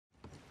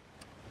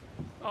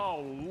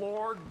Oh,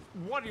 Lord,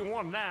 what do you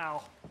want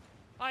now?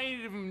 I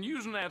ain't even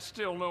using that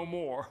still no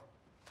more.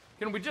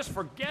 Can we just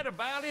forget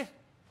about it?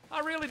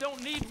 I really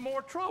don't need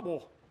more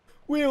trouble.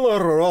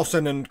 Wheeler,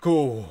 Rawson &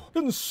 Co.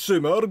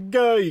 Consumer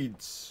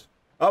Guides.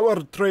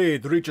 Our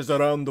trade reaches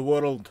around the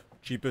world.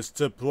 Cheapest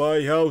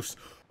supply house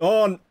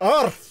on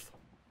Earth.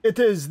 It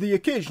is the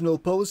occasional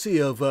policy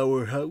of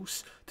our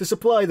house to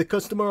supply the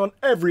customer on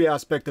every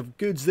aspect of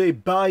goods they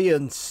buy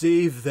and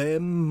save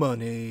them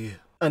money.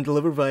 And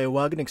deliver via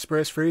wagon,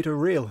 express, freight, or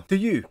rail to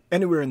you,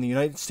 anywhere in the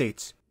United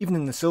States, even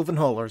in the Sylvan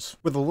Hollers,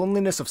 where the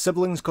loneliness of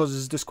siblings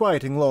causes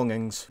disquieting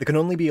longings that can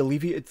only be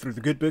alleviated through the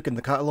good book and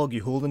the catalogue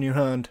you hold in your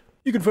hand.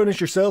 You can furnish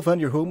yourself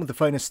and your home with the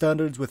finest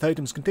standards with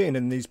items contained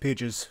in these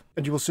pages,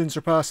 and you will soon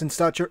surpass in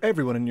stature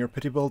everyone in your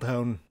pitiable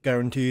town,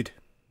 guaranteed.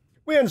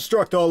 We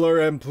instruct all our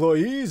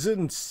employees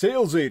and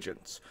sales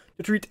agents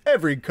to treat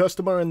every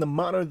customer in the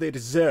manner they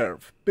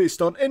deserve, based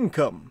on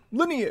income,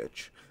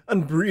 lineage,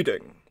 and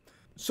breeding,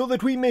 so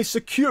that we may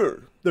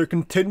secure their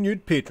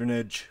continued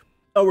patronage.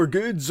 Our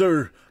goods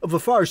are of a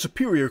far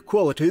superior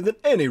quality than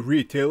any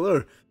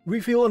retailer.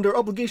 We feel under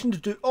obligation to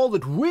do all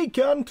that we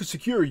can to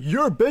secure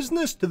your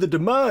business to the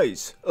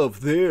demise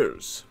of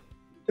theirs.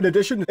 In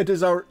addition, it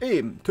is our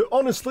aim to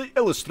honestly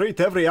illustrate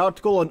every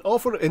article on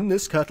offer in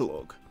this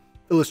catalogue.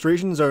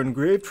 Illustrations are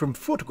engraved from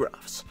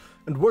photographs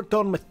and worked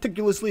on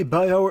meticulously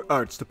by our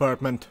arts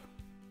department.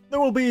 There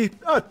will be,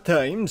 at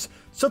times,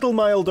 subtle,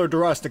 mild, or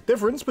drastic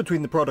difference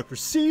between the product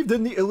received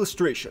and the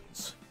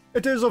illustrations.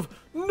 It is of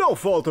no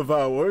fault of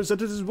ours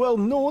that it is well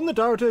known that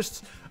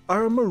artists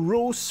are a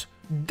morose,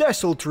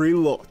 desultory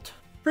lot,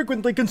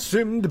 frequently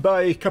consumed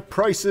by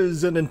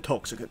caprices and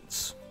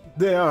intoxicants.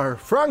 They are,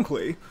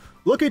 frankly,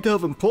 lucky to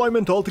have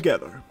employment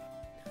altogether.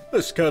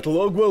 This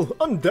catalogue will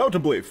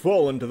undoubtedly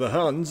fall into the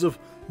hands of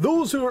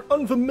those who are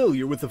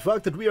unfamiliar with the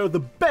fact that we are the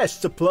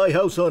best supply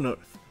house on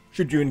Earth.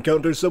 Should you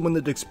encounter someone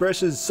that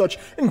expresses such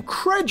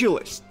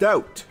incredulous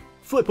doubt,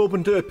 flip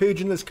open to a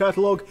page in this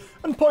catalogue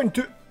and point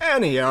to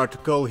any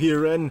article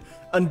herein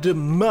and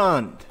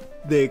demand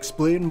they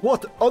explain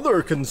what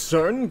other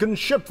concern can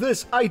ship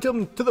this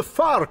item to the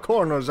far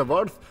corners of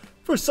Earth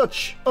for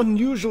such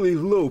unusually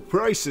low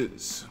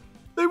prices.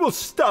 They will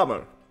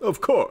stammer,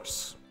 of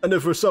course, and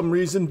if for some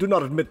reason do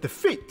not admit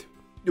defeat,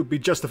 you'll be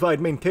justified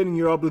maintaining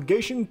your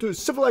obligation to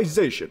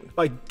civilization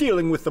by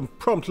dealing with them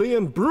promptly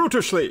and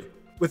brutishly,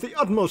 with the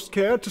utmost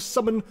care to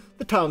summon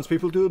the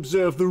townspeople to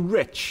observe the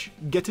rich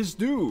get his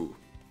due.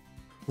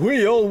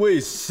 We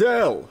always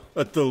sell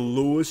at the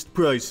lowest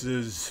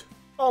prices.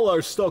 All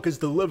our stock is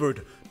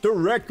delivered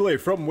directly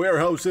from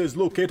warehouses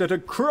located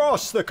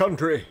across the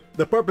country.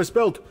 The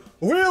purpose-built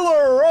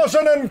Wheeler,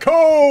 Rawson &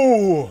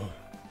 Co.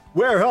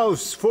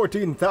 Warehouse,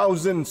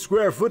 14,000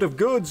 square foot of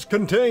goods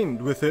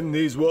contained within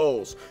these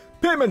walls.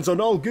 Payments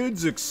on all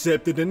goods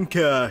accepted in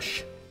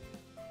cash.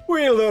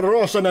 Wheeler,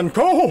 Rawson &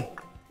 Co.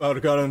 Our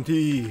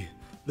guarantee,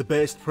 the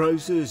best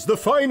prices, the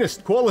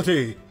finest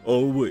quality,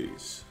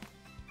 always.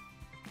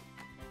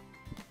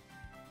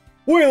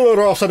 Wheeler,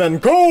 Rawson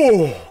 &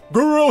 Co.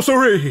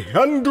 Grocery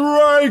and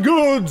Dry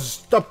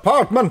Goods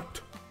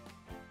Department.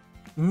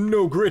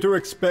 No greater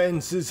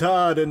expense is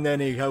had in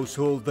any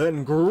household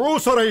than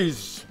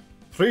groceries.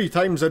 3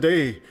 times a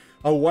day,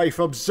 a wife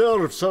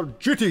observes her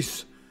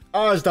duties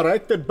as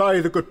directed by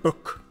the good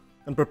book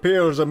and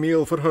prepares a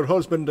meal for her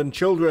husband and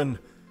children.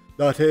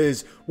 That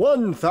is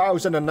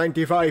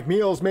 1,095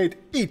 meals made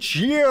each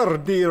year,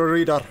 dear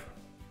reader.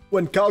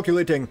 When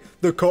calculating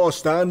the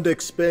cost and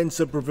expense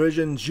of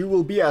provisions, you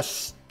will be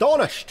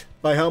astonished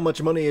by how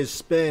much money is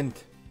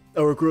spent.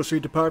 Our grocery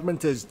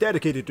department is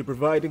dedicated to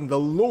providing the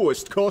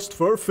lowest cost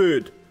for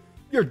food.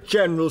 Your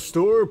general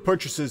store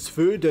purchases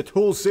food at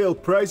wholesale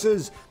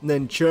prices and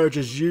then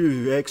charges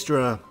you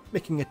extra,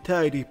 making a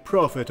tidy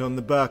profit on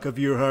the back of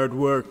your hard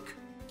work.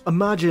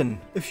 Imagine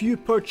if you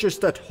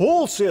purchased at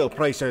wholesale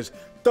prices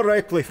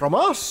directly from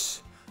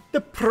us,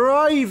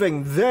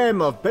 depriving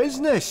them of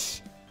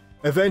business,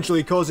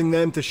 eventually causing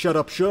them to shut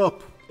up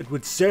shop. It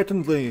would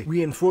certainly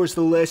reinforce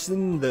the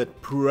lesson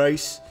that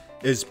price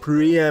is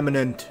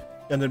preeminent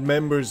and that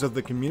members of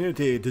the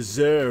community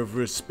deserve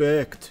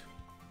respect.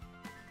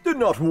 Do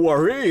not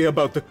worry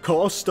about the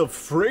cost of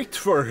freight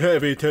for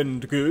heavy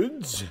tinned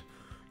goods.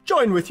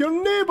 Join with your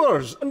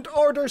neighbours and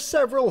order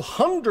several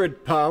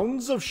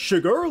 £100 of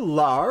sugar,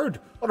 lard,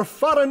 or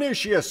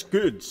farinaceous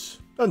goods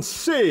and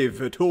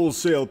save at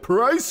wholesale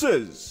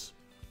prices.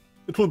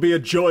 It will be a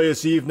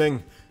joyous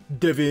evening,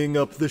 divvying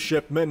up the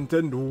shipment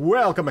and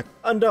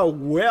a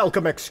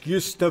welcome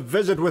excuse to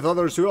visit with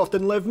others who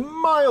often live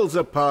miles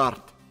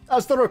apart,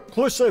 as the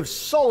reclusive,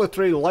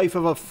 solitary life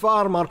of a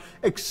farmer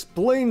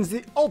explains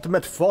the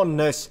ultimate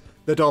fondness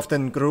that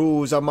often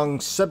grows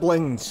among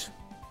siblings.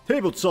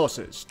 Table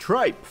sauces,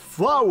 tripe,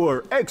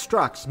 flour,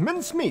 extracts,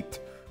 mincemeat,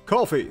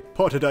 coffee,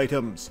 potted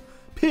items,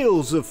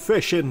 peels of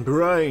fish in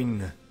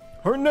brine,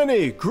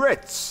 hernini,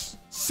 grits,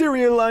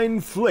 cerealine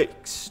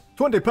flakes,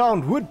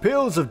 20-pound wood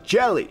pails of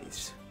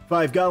jellies,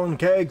 5-gallon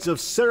kegs of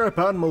syrup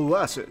and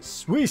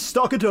molasses. We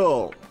stock it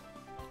all.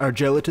 Our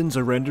gelatins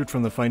are rendered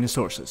from the finest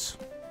sources.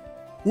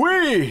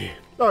 We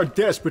are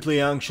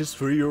desperately anxious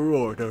for your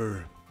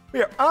order.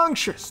 We are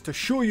anxious to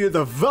show you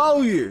the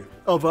value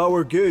of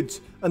our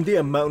goods and the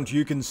amount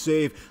you can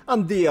save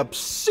and the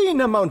obscene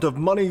amount of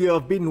money you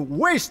have been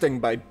wasting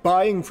by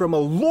buying from a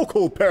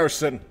local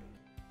person.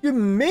 You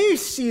may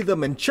see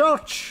them in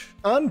church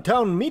and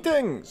town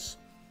meetings,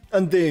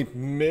 and they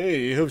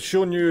may have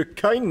shown you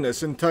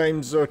kindness in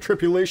times of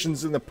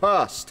tribulations in the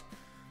past.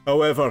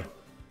 However,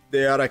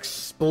 they are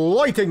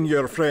exploiting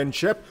your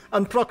friendship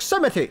and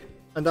proximity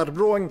and are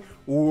growing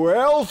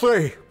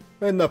wealthy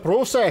in the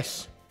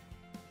process.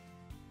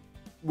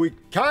 We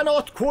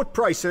cannot quote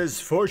prices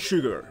for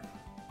sugar,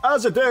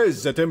 as it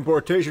is at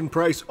importation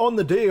price on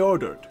the day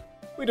ordered.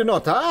 We do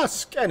not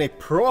ask any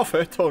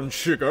profit on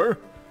sugar.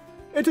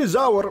 It is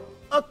our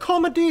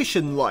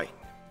accommodation line.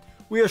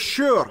 We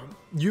assure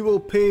you will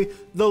pay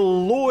the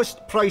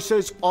lowest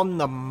prices on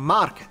the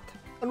market,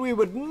 and we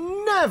would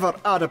never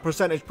add a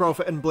percentage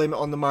profit and blame it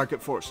on the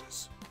market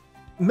forces.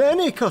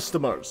 Many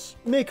customers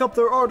make up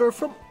their order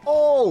from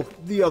all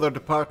the other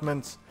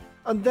departments,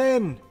 and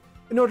then,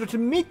 in order to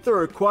meet the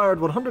required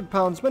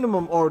 £100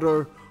 minimum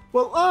order,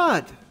 will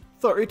add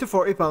 30 to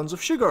 40 pounds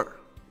of sugar.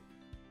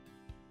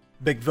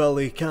 Big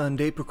Valley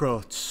canned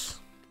apricots.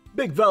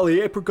 Big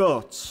Valley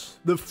apricots,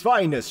 the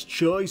finest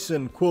choice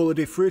and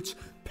quality fruits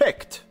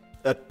picked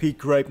at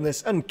peak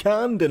ripeness and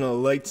canned in a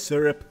light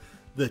syrup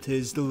that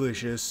is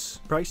delicious.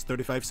 Price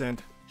 35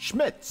 cents.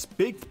 Schmidt's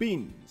baked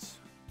beans.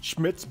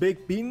 Schmidt's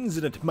baked beans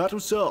in a tomato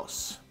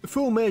sauce.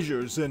 Full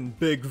measures in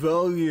Big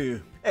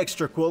Value.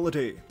 Extra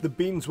quality. The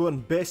beans won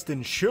best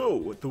in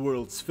show at the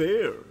World's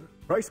Fair.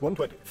 Price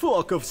 $1.20.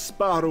 Flock of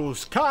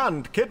Sparrows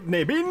canned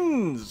kidney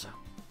beans.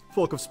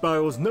 Flock of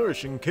Sparrows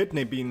nourishing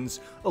kidney beans,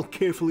 all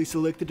carefully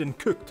selected and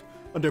cooked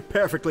under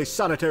perfectly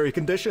sanitary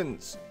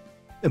conditions.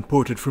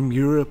 Imported from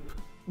Europe.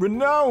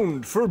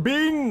 Renowned for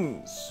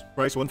beans.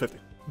 Price $1.50.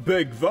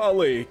 Big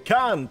Valley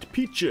canned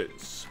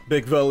peaches.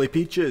 Big Valley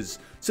peaches.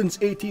 Since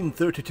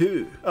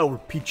 1832, our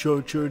peach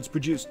orchards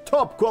produce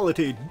top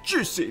quality,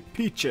 juicy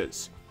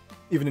peaches,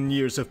 even in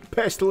years of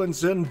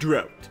pestilence and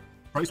drought.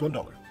 Price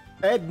 $1.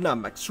 Edna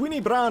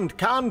McSweeney brand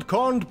canned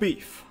corned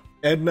beef.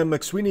 Edna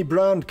McSweeney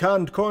brand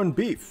canned corned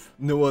beef.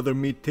 No other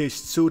meat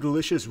tastes so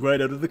delicious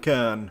right out of the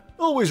can.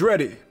 Always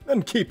ready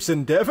and keeps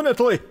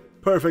indefinitely.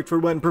 Perfect for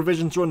when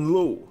provisions run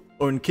low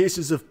or in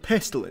cases of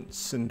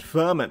pestilence and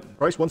famine.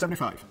 Price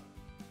 $1.75.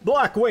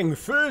 Blackwing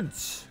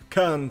Foods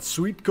canned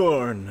sweet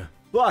corn.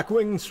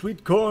 Blackwing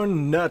sweet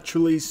corn,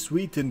 naturally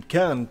sweet and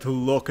canned to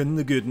lock in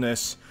the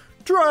goodness.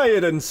 Try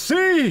it and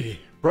see!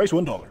 Price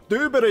 $1.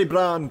 Dewberry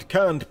brand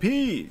canned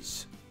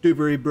peas.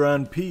 Dewberry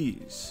brand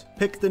peas,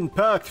 picked and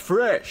packed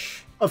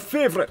fresh. A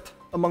favourite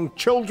among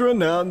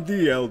children and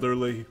the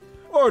elderly.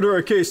 Order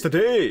a case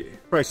today.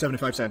 Price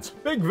 75 cents.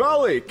 Big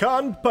Valley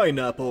canned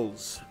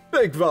pineapples.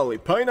 Big Valley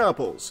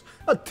pineapples.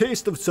 A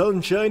taste of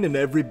sunshine in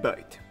every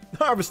bite.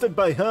 Harvested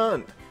by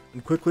hand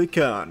and quickly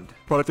canned.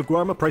 Product of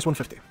Guarma, price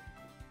 $1.50.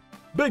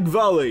 Big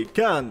Valley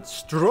canned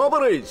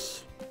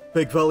strawberries.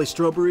 Big Valley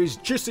strawberries,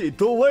 juicy,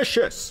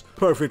 delicious.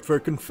 Perfect for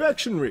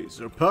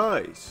confectionaries or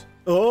pies.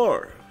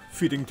 Or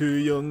feeding to a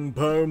young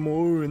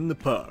paramour in the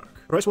park.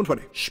 Price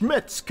 $1.20.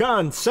 Schmidt's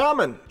canned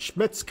salmon.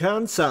 Schmidt's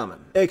canned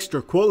salmon.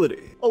 Extra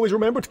quality. Always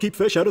remember to keep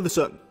fish out of the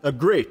sun. A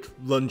great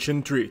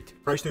luncheon treat.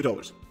 Price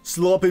 $2.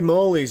 Sloppy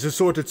Molly's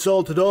assorted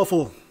salted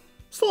offal.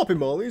 Sloppy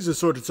Molly's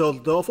assorted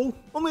salted offal.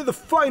 Only the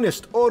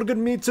finest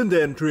organ meats and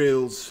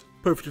entrails.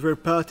 Perfect for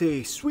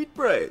pate,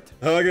 sweetbread,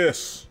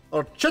 haggis,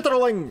 or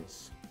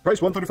chitterlings. Price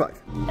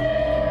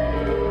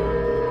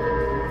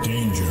 $1.35.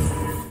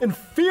 Danger.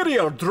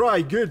 Inferior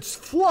dry goods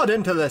flood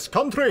into this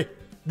country.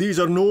 These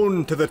are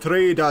known to the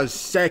trade as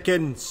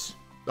seconds.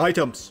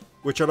 Items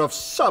which are of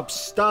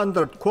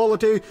substandard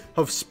quality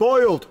have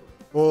spoiled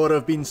or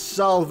have been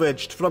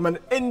salvaged from an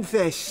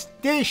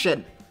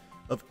infestation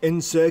of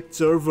insects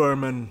or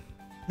vermin.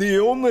 The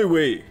only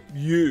way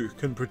you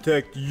can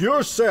protect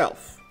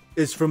yourself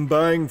is from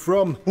buying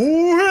from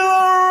Wheeler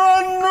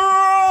 &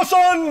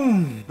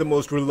 Rawson, the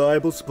most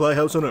reliable supply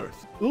house on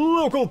earth.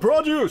 Local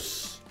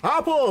produce.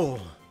 Apple.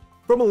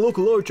 From a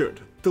local orchard.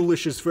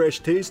 Delicious fresh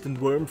taste and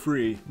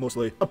worm-free,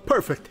 mostly. A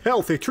perfect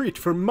healthy treat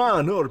for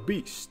man or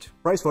beast.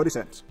 Price 40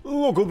 cents.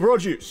 Local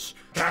produce.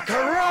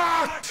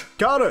 Kakarot!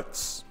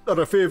 Carrots are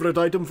a favourite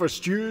item for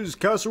stews,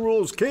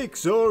 casseroles,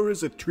 cakes, or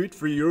as a treat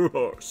for your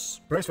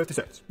horse. Price 50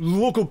 cents.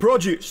 Local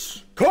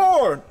produce.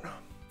 Corn!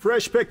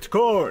 Fresh picked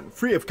corn,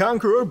 free of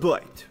canker or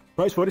blight.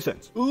 Price 40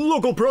 cents.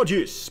 Local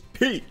produce.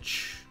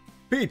 Peach.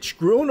 Peach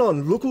grown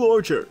on local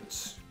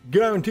orchards.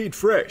 Guaranteed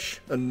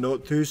fresh and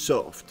not too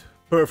soft.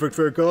 Perfect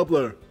for a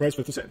cobbler. Price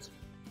 50 cents.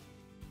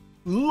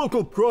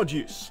 Local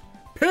produce.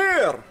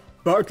 Pear.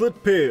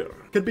 Bartlett pear.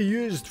 Can be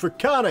used for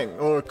canning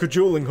or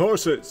cajoling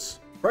horses.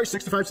 Price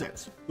 65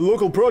 cents.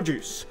 Local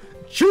produce.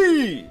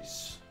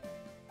 Cheese.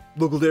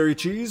 Local dairy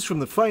cheese from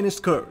the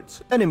finest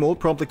curds. Any mold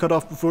promptly cut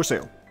off before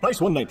sale. Price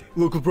 $1.90.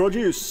 Local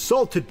produce.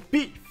 Salted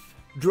beef.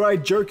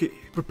 Dried jerky.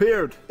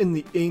 Prepared in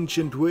the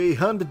ancient way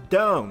handed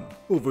down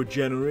over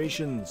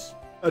generations.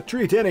 A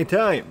treat any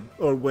time,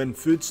 or when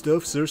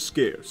foodstuffs are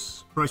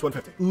scarce. Price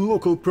 $1.50.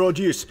 Local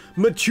produce,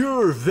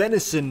 mature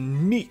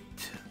venison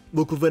meat.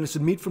 Local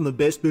venison meat from the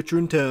best butcher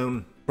in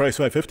town. Price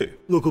 $5.50.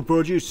 Local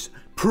produce,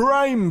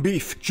 prime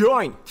beef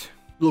joint.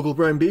 Local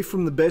prime beef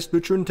from the best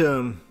butcher in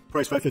town.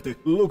 Price $5.50.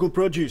 Local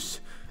produce,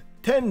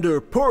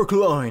 tender pork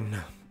loin.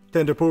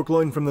 Tender pork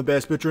loin from the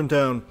best butcher in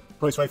town.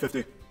 Price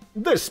 $5.50.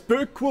 This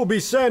book will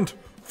be sent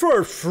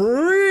for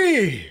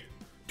free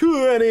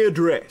to any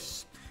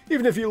address,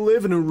 even if you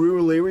live in a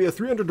rural area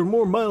 300 or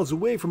more miles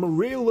away from a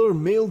rail or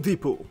mail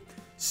depot.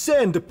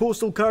 Send a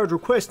postal card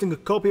requesting a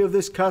copy of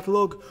this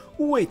catalogue,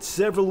 wait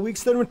several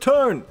weeks, then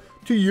return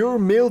to your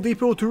mail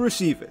depot to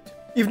receive it.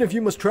 Even if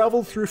you must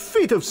travel through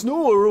feet of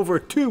snow or over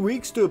 2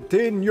 weeks to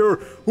obtain your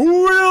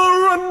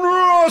Wheeler and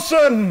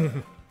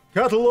Rawson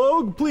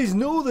catalogue, please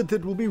know that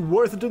it will be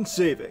worth it in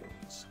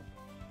savings.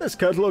 This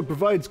catalogue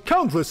provides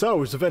countless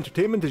hours of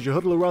entertainment as you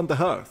huddle around the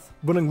hearth,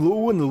 running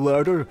low in the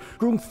larder,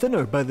 growing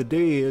thinner by the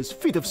day as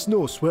feet of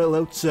snow swell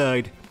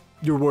outside.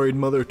 Your worried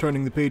mother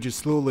turning the pages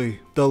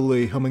slowly,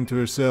 dully humming to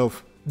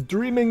herself,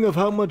 dreaming of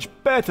how much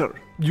better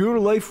your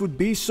life would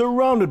be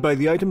surrounded by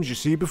the items you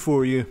see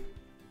before you.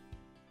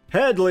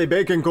 Headley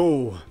Baking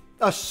Co.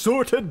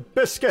 Assorted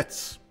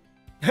Biscuits.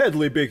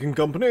 Headley Baking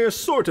Company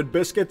assorted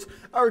biscuits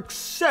are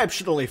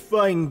exceptionally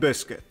fine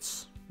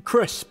biscuits.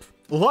 Crisp,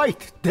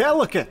 light,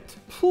 delicate,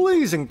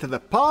 pleasing to the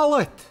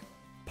palate.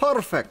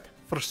 Perfect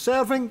for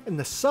serving in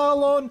the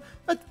salon,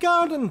 at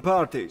garden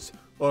parties,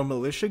 or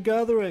militia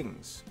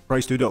gatherings.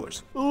 Price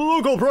 $2.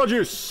 Local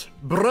produce,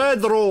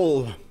 bread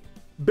roll.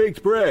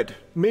 Baked bread,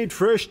 made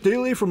fresh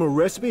daily from a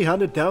recipe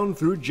handed down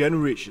through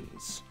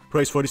generations.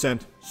 Price 40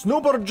 cents.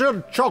 Snowbird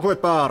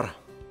chocolate bar.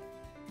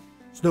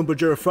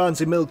 Snowbird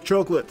fancy milk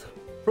chocolate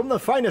from the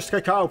finest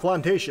cacao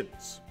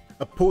plantations.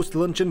 A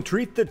post-luncheon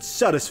treat that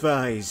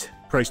satisfies.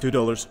 Price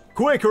 $2.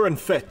 Quaker and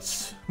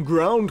Fitz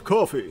ground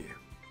coffee.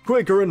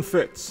 Quaker and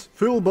Fitz,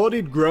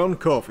 full-bodied ground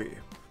coffee.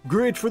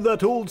 Great for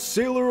that old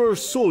sailor or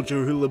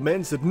soldier who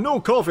laments that no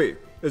coffee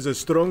is as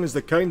strong as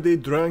the kind they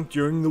drank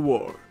during the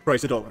war.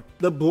 Price $1.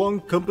 The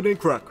Blanc Company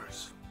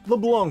crackers. The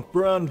Blanc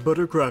brand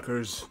butter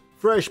crackers.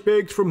 Fresh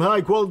baked from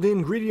high-quality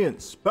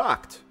ingredients,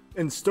 packed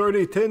in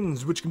sturdy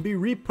tins which can be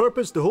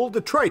repurposed to hold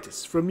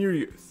detritus from your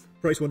youth.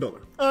 Price $1.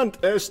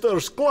 Aunt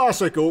Esther's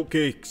Classic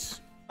Oatcakes.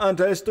 Aunt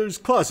Esther's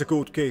Classic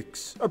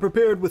Oatcakes are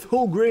prepared with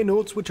whole grain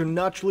oats which are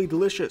naturally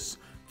delicious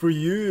for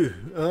you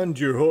and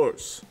your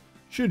horse,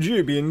 should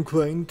you be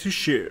inclined to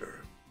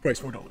share. Price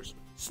 $4.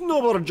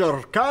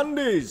 Snowbird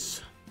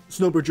candies.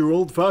 Snowbird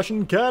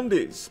old-fashioned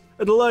candies.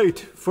 A delight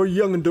for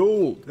young and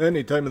old,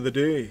 any time of the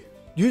day.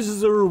 Used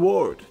as a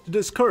reward to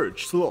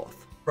discourage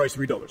sloth. Price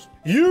 $3.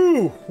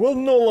 You will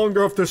no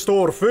longer have to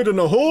store food in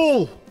a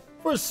hole.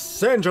 For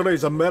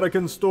centuries,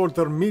 Americans stored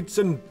their meats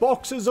in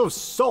boxes of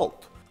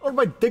salt, or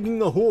by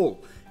digging a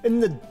hole in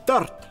the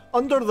dirt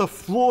under the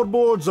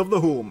floorboards of the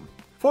home,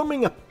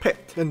 forming a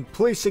pit and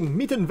placing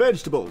meat and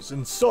vegetables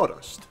in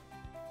sawdust.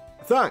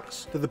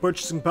 Thanks to the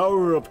purchasing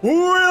power of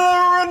Wheeler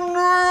and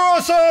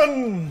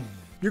Rawson,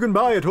 you can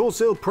buy at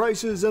wholesale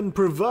prices and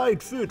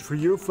provide food for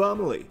your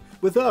family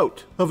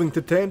without having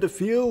to tend a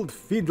field,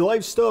 feed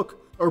livestock,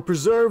 or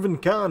preserve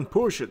and can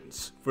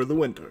portions for the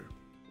winter.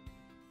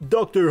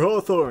 Dr.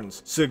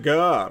 Hawthorne's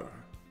Cigar.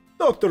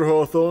 Dr.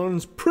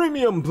 Hawthorne's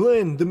Premium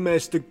Blend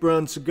Domestic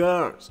Brand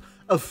Cigars.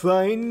 A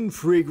fine,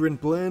 fragrant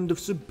blend of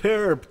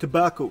superb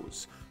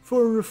tobaccos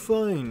for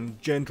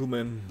refined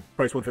gentlemen.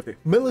 Price $1.50.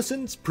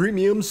 Millicent's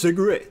Premium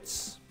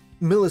Cigarettes.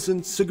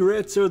 Millicent's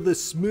cigarettes are the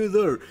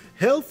smoother,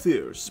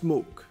 healthier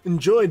smoke,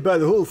 enjoyed by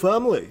the whole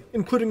family,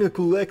 including a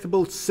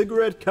collectible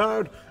cigarette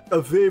card,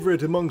 a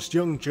favorite amongst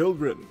young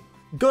children.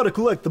 Gotta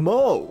collect them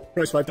all.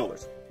 Price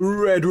 $5.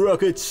 Red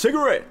Rocket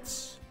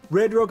Cigarettes.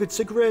 Red Rocket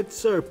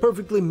cigarettes are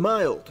perfectly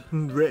mild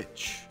and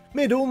rich,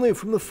 made only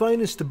from the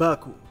finest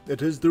tobacco.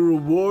 It is the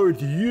reward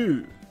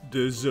you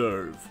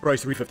deserve.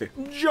 Price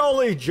 $3.50.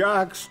 Jolly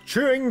Jack's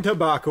Chewing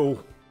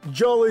Tobacco.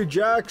 Jolly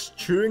Jack's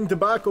Chewing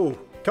Tobacco.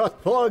 Cut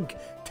plug,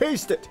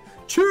 taste it,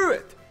 chew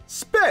it,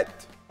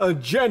 spit. A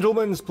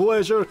gentleman's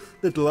pleasure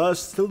that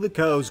lasts till the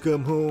cows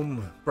come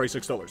home. Price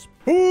 $6.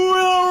 Wheeler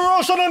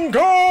Rawson &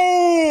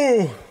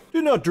 Co.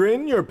 Do not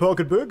drain your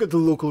pocketbook at the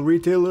local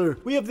retailer.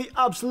 We have the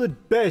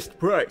absolute best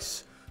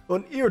price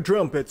on ear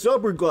trumpets,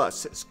 opera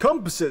glasses,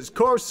 compasses,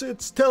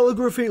 corsets,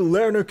 telegraphy,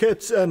 learner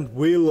kits, and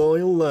wheel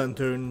oil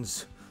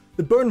lanterns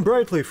that burn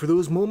brightly for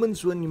those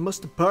moments when you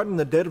must depart in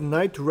the dead of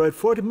night to ride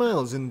 40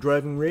 miles in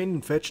driving rain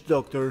and fetch a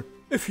doctor.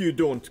 If you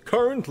don't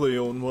currently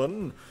own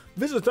one,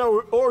 visit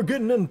our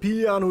organ and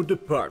piano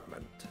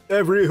department.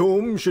 Every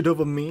home should have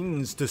a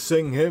means to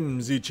sing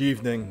hymns each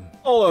evening.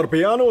 All our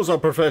pianos are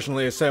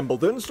professionally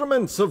assembled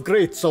instruments of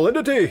great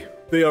solidity.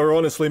 They are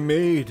honestly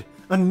made,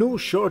 and no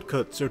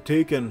shortcuts are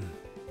taken.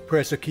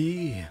 Press a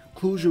key,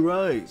 close your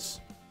eyes,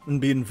 and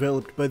be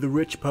enveloped by the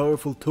rich,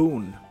 powerful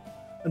tone,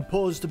 and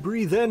pause to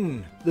breathe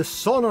in the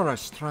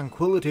sonorous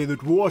tranquility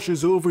that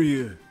washes over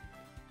you.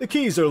 The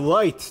keys are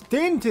light,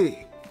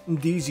 dainty,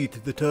 and easy to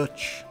the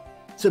touch.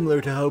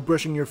 similar to how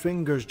brushing your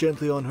fingers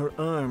gently on her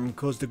arm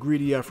caused a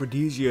greedy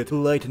aphrodisia to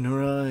light in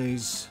her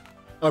eyes.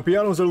 Our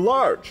pianos are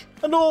large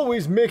and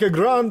always make a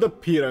grand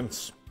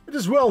appearance. It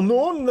is well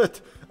known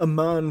that a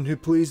man who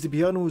plays the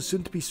piano is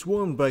soon to be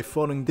swarmed by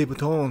fawning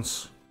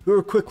debutantes, who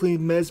are quickly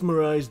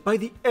mesmerized by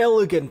the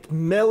elegant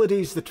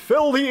melodies that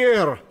fill the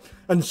air.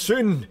 And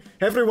soon,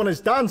 everyone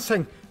is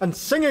dancing and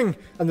singing,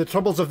 and the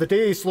troubles of the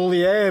day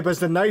slowly ebb as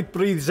the night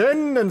breathes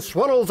in and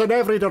swirls in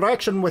every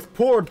direction with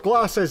poured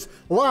glasses,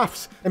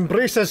 laughs,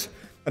 embraces,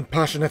 and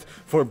passionate,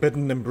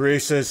 forbidden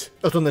embraces.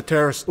 Out on the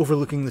terrace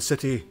overlooking the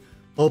city,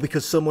 all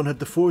because someone had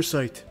the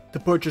foresight to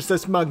purchase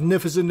this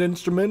magnificent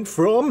instrument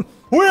from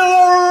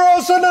Wheeler,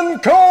 Rosen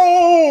 &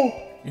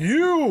 Co.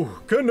 You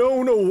can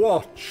own a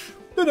watch.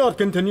 Do not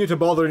continue to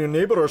bother your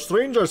neighbour or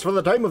strangers for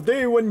the time of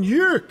day when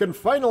you can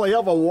finally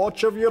have a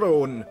watch of your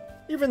own.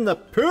 Even the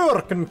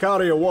poor can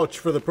carry a watch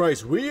for the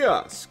price we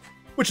ask,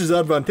 which is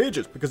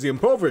advantageous because the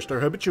impoverished are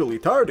habitually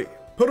tardy.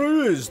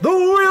 Peruse the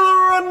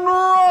Wheeler and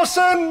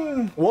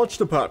Rosen watch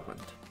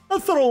department. A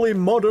thoroughly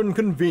modern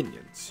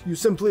convenience. You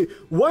simply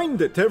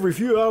wind it every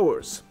few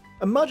hours.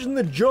 Imagine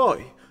the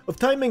joy of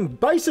timing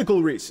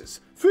bicycle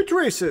races, foot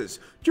races,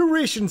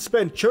 duration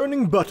spent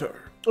churning butter,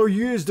 or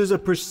used as a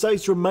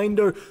precise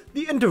reminder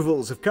the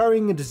intervals of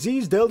carrying a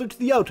diseased elder to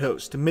the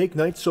outhouse to make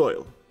night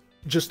soil.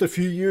 Just a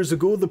few years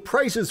ago, the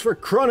prices for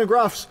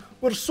chronographs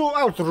were so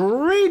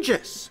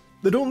outrageous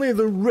that only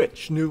the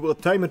rich knew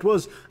what time it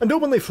was and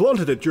openly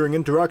flaunted it during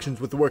interactions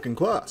with the working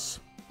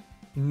class.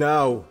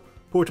 Now,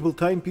 portable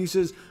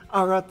timepieces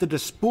are at the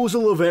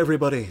disposal of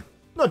everybody,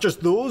 not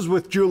just those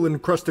with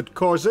jewel-encrusted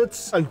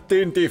corsets and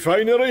dainty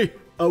finery.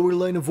 Our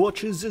line of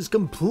watches is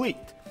complete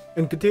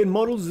and contain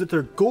models that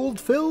are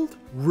gold-filled,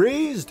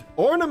 raised,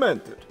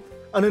 ornamented,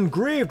 and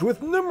engraved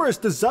with numerous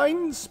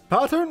designs,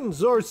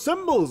 patterns, or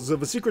symbols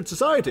of a secret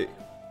society.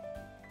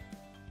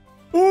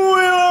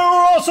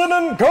 Wheeler,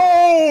 Rosen &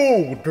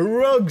 Co.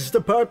 Drugs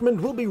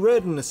department will be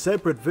read in a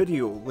separate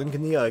video, link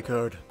in the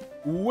iCard.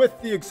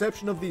 With the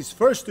exception of these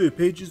first two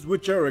pages,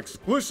 which are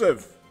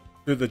exclusive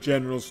to the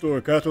General Store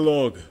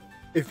Catalogue.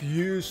 If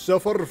you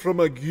suffer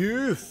from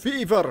ague,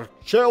 fever,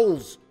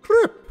 chills,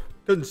 croup,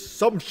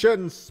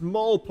 consumption,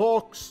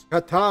 smallpox,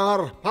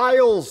 catarrh,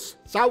 piles,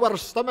 sour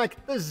stomach,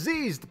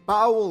 diseased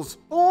bowels,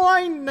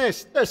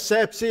 blindness,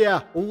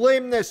 dyspepsia,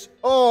 lameness,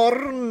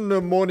 or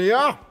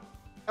pneumonia,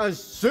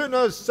 as soon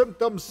as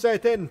symptoms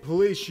set in,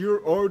 place your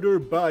order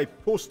by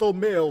postal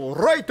mail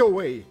right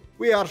away.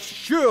 We are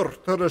sure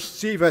to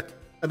receive it,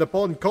 and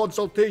upon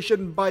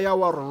consultation by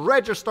our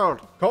registered,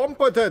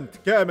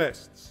 competent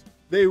chemists,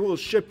 they will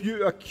ship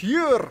you a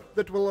cure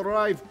that will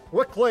arrive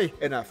quickly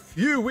in a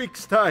few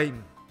weeks'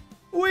 time.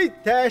 We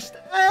test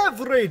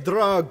every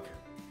drug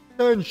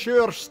to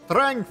ensure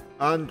strength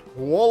and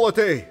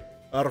quality.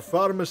 Our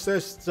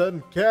pharmacists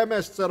and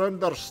chemists are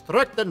under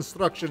strict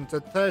instruction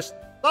to test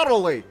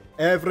thoroughly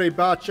every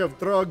batch of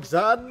drugs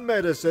and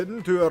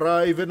medicine to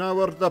arrive in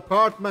our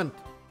department.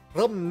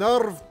 From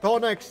nerve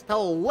tonics to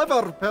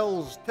liver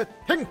pills to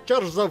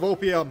tinctures of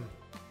opium,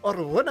 or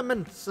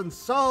liniments and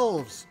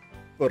salves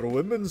for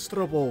women's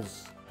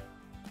troubles.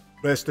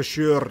 Rest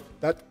assured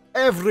that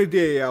every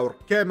day our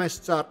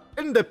chemists are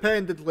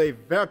independently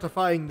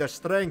verifying the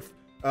strength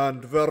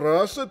and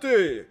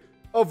veracity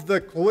of the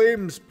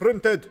claims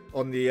printed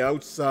on the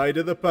outside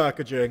of the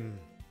packaging.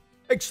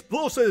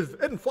 Explosive,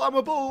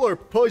 inflammable, or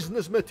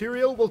poisonous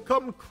material will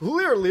come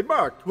clearly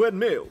marked when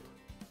mailed.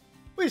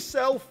 We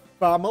sell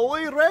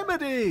family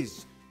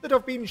remedies that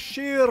have been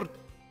shared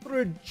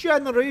through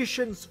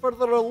generations for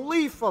the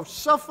relief of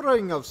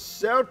suffering of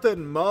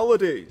certain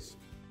maladies.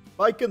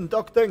 By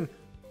conducting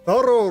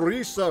thorough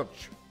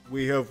research,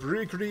 we have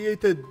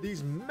recreated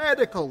these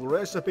medical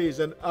recipes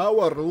in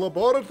our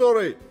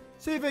laboratory,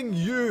 saving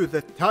you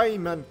the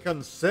time and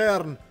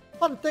concern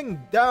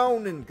hunting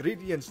down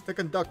ingredients to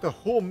conduct a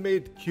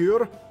homemade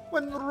cure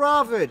when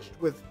ravaged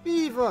with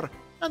fever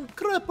and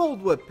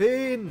crippled with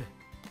pain.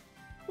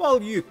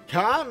 While you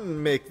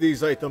can make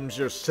these items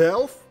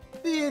yourself,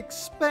 the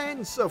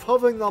expense of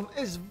having them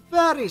is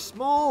very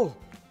small.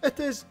 It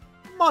is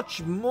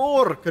much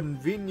more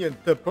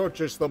convenient to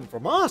purchase them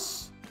from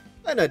us.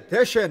 In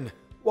addition,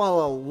 while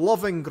a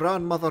loving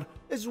grandmother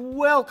is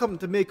welcome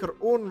to make her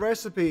own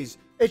recipes,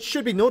 it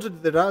should be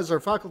noted that as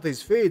her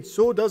faculties fade,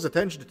 so does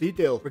attention to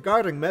detail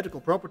regarding medical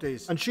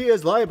properties, and she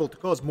is liable to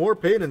cause more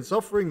pain and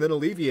suffering than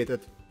alleviate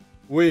it.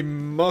 We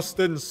must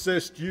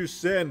insist you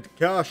send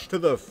cash to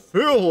the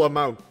full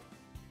amount.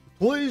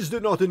 Please do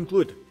not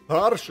include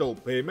partial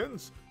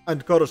payments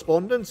and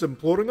correspondence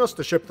imploring us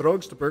to ship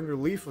drugs to bring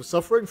relief of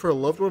suffering for a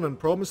loved one and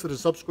promise that a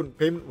subsequent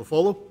payment will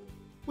follow.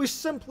 We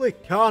simply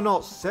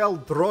cannot sell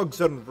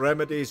drugs and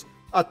remedies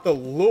at the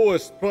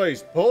lowest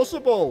price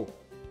possible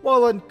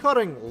while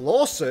incurring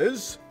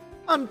losses,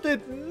 and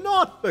did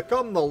not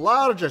become the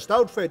largest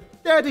outfit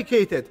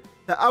dedicated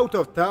to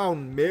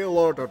out-of-town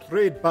mail-order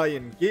trade by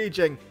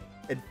engaging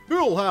in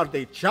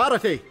foolhardy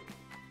charity.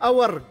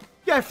 Our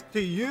gift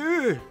to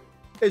you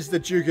is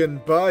that you can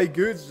buy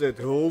goods at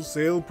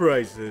wholesale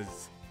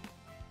prices.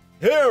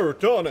 Hair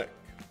tonic.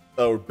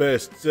 our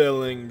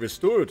best-selling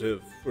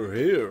restorative for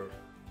hair.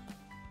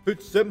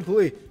 Put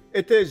simply,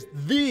 it is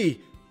the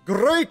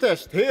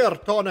greatest hair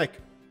tonic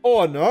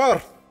on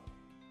earth.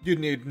 You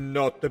need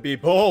not to be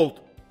bald.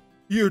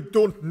 You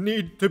don't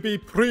need to be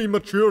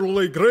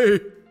prematurely grey.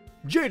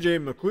 J.J.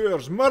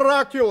 McClure's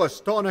miraculous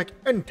tonic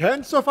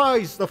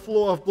intensifies the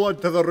flow of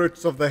blood to the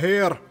roots of the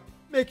hair,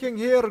 making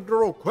hair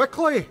grow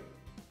quickly.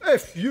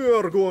 If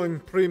you're going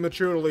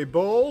prematurely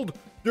bald,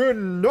 do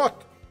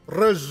not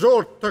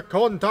resort to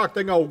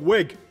contacting a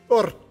wig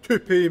or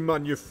toupee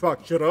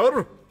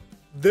manufacturer.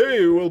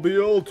 They will be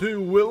all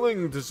too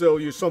willing to sell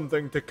you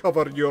something to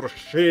cover your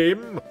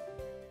shame.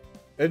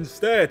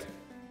 Instead,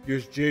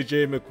 use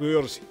J.J.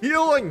 McClure's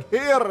healing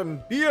hair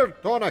and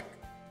beard tonic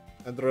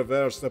and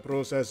reverse the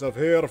process of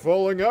hair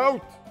falling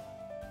out.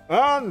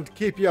 And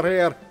keep your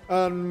hair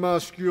and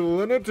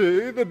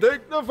masculinity the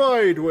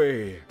dignified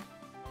way.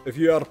 If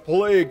you are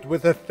plagued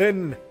with a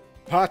thin,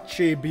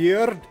 patchy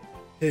beard,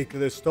 take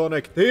this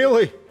tonic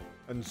daily,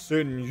 and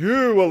soon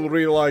you will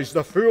realize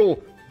the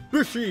full,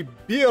 bushy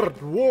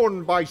beard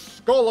worn by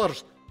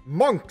scholars,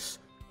 monks,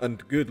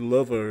 and good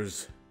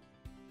lovers.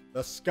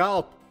 The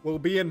scalp will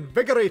be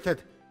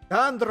invigorated,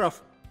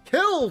 dandruff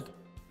killed,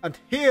 and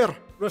hair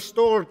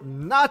restored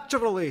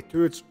naturally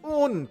to its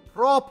own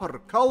proper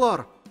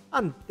colour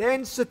and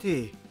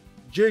density.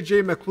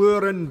 J.J.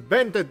 McClure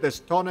invented this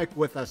tonic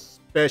with a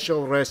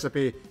special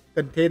recipe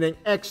containing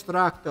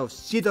extract of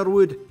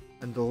cedarwood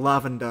and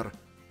lavender,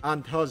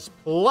 and has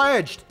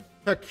pledged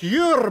to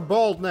cure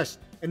baldness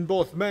in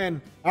both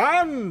men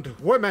and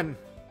women,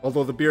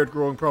 although the beard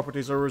growing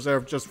properties are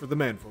reserved just for the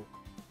menfolk.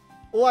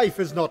 Life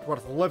is not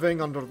worth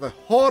living under the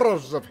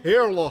horrors of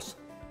hair loss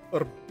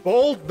or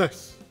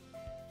baldness.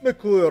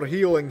 McClure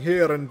Healing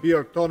Hair and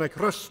Beard Tonic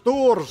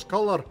restores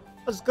colour,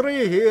 as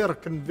grey hair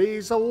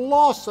conveys a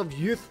loss of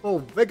youthful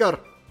vigour,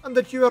 and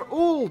that you are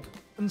old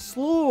and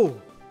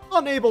slow,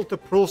 unable to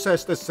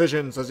process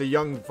decisions as a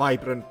young,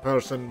 vibrant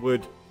person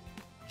would.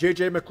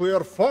 J.J.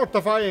 McClure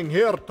Fortifying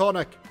Hair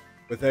Tonic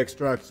with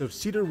extracts of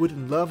cedarwood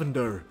and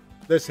lavender.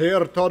 This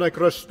hair tonic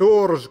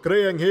restores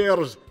greying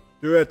hairs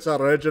to its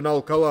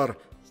original colour,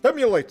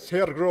 stimulates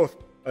hair growth,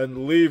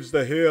 and leaves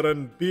the hair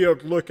and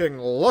beard looking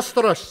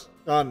lustrous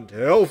and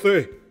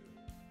healthy.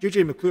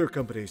 J.J. McClure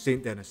Company,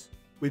 St. Denis.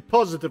 We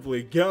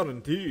positively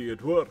guarantee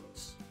it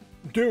works.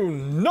 Do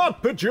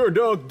not put your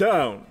dog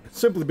down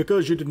simply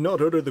because you did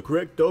not order the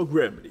correct dog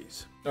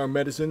remedies. Our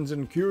medicines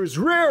and cures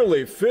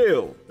rarely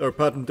fail. Our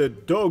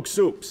patented dog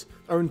soaps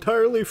are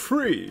entirely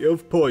free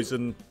of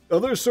poison.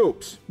 Other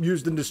soaps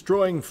used in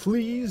destroying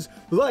fleas,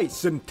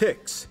 lice, and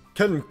ticks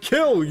can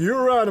kill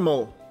your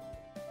animal.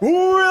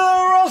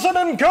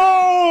 Wilson &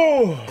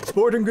 Co!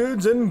 Sporting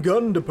Goods and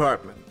Gun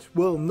Department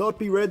will not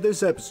be read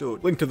this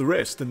episode. Link to the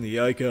rest in the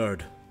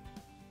iCard.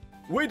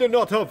 We do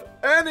not have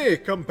any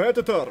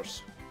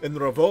competitors in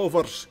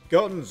revolvers,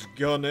 guns,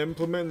 gun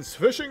implements,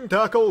 fishing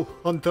tackle,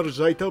 hunter's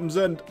items,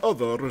 and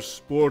other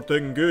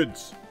sporting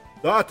goods.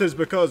 That is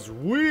because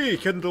we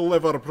can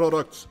deliver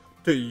products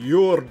to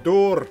your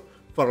door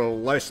for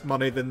less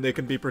money than they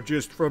can be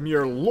produced from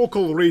your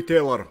local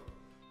retailer.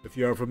 If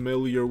you are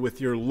familiar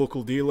with your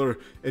local dealer,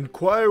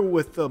 inquire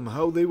with them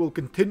how they will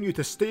continue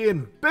to stay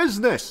in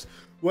business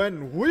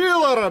when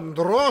Wheeler and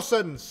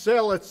Rawson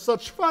sell at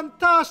such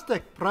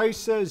fantastic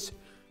prices.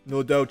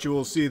 No doubt you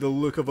will see the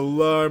look of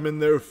alarm in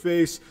their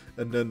face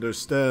and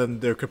understand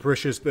their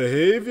capricious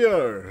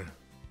behavior.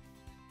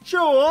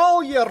 Show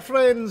all your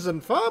friends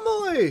and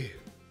family.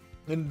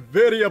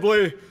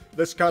 Invariably,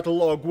 this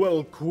catalogue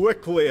will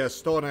quickly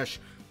astonish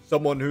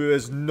someone who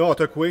is not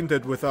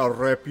acquainted with our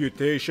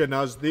reputation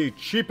as the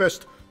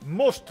cheapest,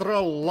 most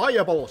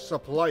reliable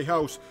supply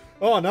house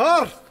on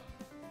earth.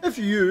 If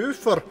you,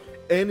 for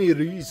any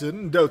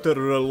reason, doubt our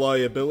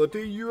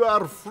reliability, you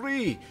are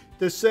free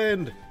to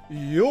send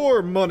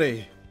your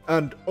money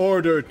and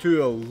order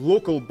to a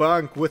local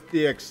bank with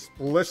the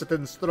explicit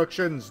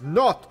instructions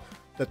not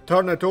to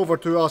turn it over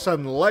to us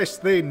unless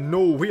they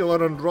know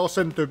Wheeler and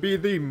Rawson to be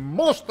the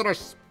most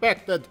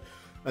respected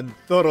and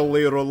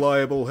thoroughly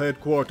reliable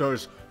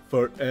headquarters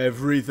for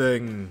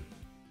everything.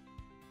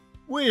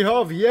 We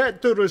have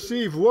yet to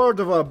receive word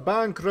of a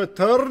bank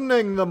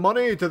returning the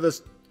money to the...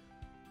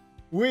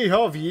 We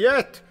have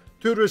yet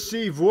to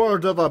receive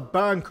word of a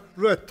bank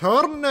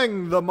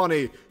returning the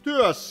money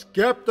to a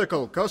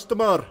skeptical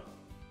customer.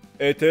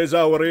 It is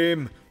our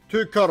aim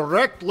to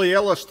correctly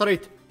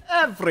illustrate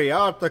every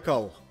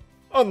article.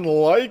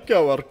 Unlike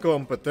our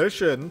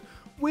competition,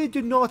 we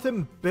do not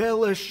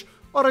embellish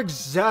or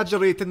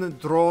exaggerate in the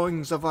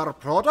drawings of our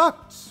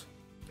products.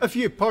 If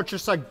you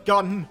purchase a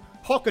gun,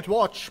 pocket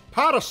watch,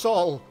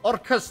 parasol, or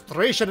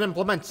castration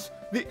implements,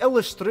 the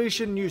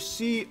illustration you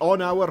see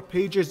on our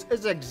pages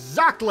is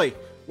exactly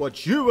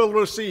what you will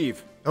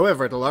receive.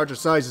 However, the larger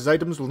sizes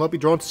items will not be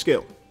drawn to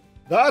scale.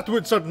 That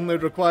would certainly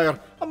require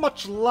a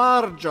much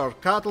larger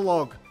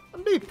catalogue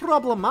and be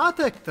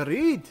problematic to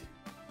read.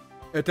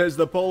 It is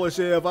the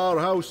policy of our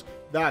house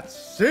that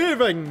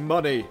saving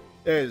money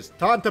is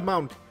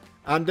tantamount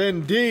and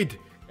indeed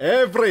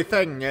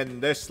everything in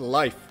this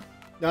life.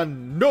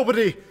 And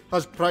nobody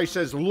has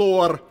prices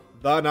lower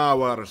than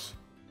ours.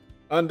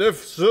 And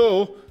if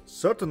so,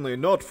 certainly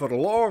not for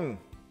long.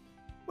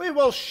 We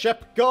will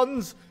ship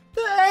guns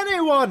to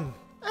anyone,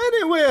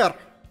 anywhere,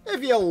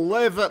 if you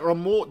live at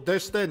remote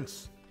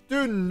distance.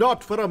 Do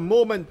not for a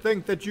moment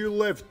think that you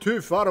live too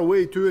far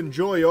away to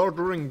enjoy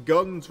ordering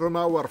guns from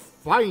our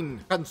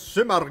fine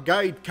consumer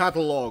guide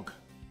catalogue.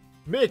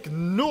 Make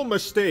no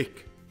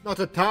mistake, not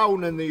a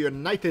town in the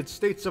United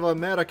States of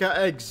America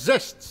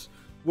exists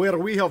where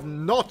we have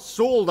not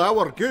sold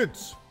our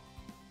goods.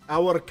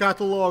 Our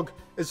catalogue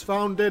is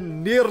found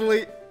in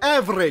nearly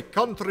every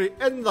country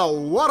in the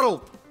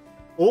world,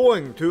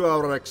 owing to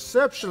our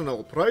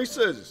exceptional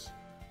prices,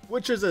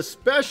 which is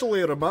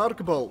especially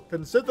remarkable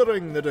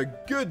considering that a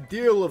good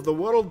deal of the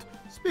world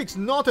speaks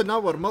not in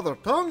our mother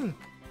tongue,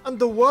 and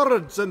the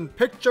words and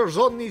pictures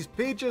on these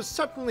pages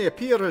certainly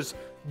appear as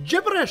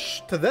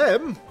gibberish to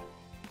them.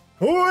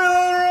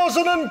 Wheeler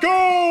and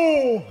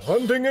go!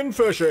 Hunting and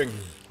fishing.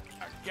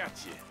 I got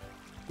you.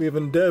 We have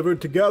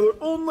endeavoured to gather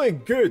only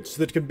goods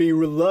that can be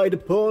relied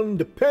upon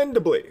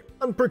dependably,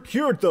 and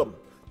procured them,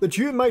 that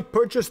you might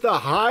purchase the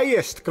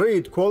highest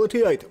grade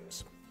quality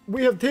items.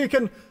 We have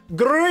taken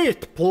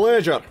great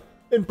pleasure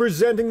in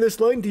presenting this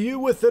line to you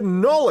with the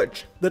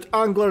knowledge that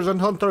anglers and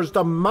hunters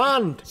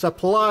demand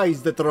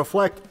supplies that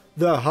reflect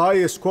the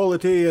highest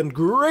quality and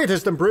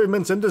greatest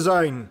improvements in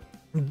design.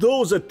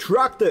 Those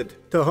attracted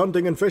to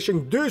hunting and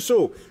fishing do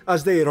so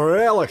as they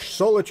relish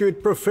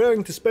solitude,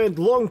 preferring to spend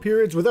long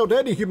periods without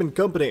any human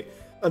company,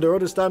 and are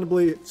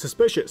understandably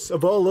suspicious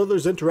of all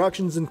others'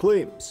 interactions and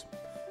claims.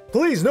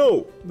 Please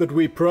know that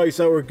we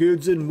price our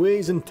goods in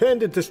ways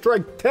intended to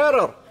strike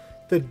terror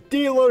to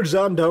dealers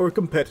and our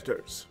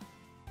competitors.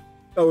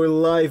 Our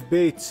live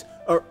baits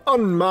are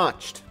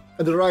unmatched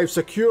and arrive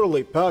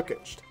securely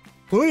packaged.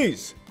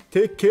 Please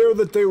take care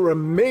that they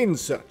remain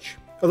such.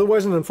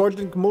 Otherwise, an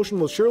unfortunate commotion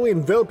will surely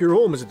envelop your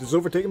home as it is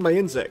overtaken by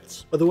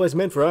insects, otherwise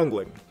meant for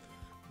angling.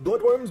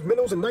 Bloodworms,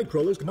 minnows, and night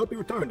crawlers cannot be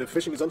returned if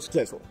fishing is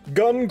unsuccessful.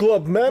 Gun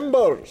Club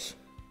members!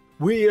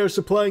 We are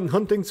supplying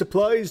hunting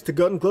supplies to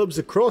gun clubs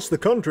across the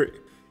country.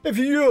 If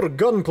your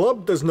gun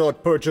club does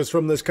not purchase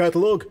from this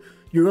catalogue,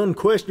 you're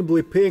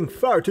unquestionably paying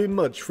far too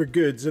much for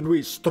goods, and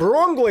we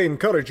strongly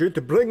encourage you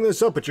to bring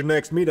this up at your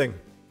next meeting.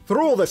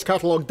 Throw this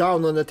catalogue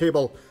down on the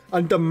table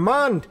and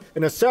demand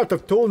in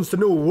assertive tones to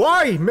know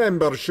why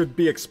members should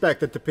be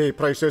expected to pay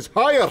prices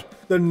higher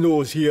than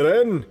those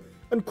herein,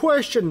 and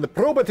question the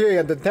probity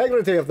and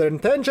integrity of their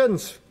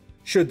intentions.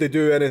 Should they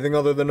do anything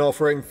other than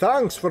offering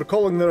thanks for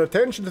calling their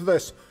attention to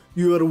this,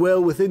 you are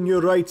well within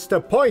your rights to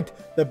point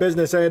the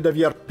business end of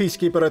your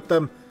peacekeeper at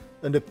them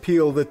and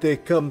appeal that they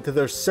come to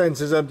their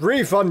senses and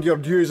refund your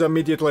dues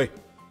immediately.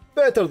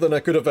 Better than I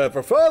could have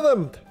ever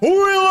fathomed.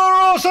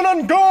 Wheeler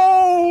and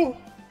go!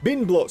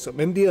 Bean Blossom,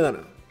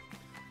 Indiana.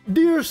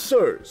 Dear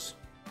Sirs,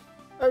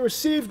 I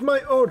received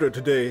my order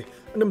today,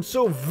 and am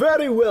so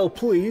very well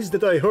pleased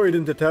that I hurried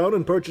into town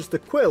and purchased a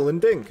quill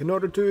and ink in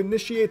order to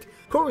initiate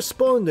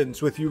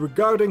correspondence with you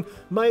regarding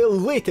my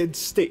elated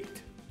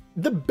state.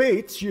 The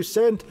baits you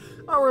sent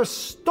are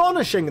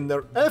astonishing in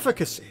their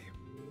efficacy.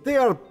 They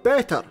are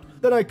better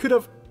than I could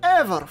have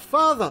ever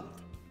fathomed.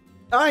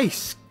 I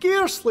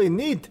scarcely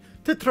need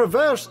to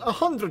traverse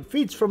 100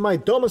 feet from my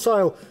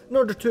domicile in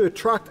order to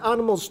attract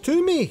animals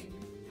to me.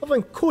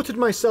 Having coated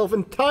myself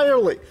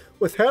entirely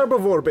with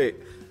herbivore bait,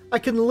 I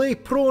can lay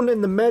prone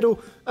in the meadow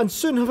and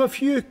soon have a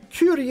few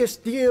curious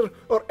deer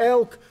or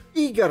elk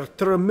eager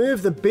to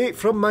remove the bait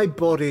from my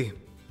body.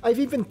 I've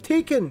even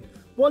taken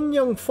one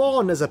young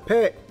fawn as a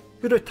pet,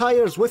 who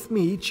retires with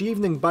me each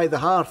evening by the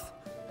hearth.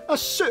 A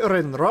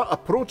souterrain rat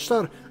approached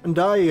her, and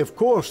I, of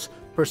course,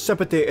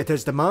 precipitated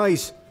his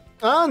demise,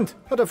 and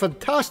had a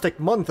fantastic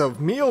month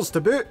of meals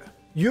to boot.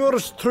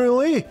 Yours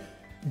truly,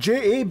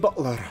 J.A.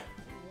 Butler.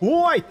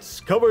 White's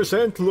Cover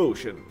Scent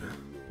Lotion.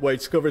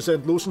 White's Cover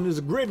Scent Lotion is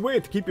a great way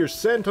to keep your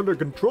scent under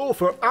control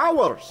for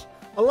hours,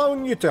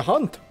 allowing you to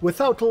hunt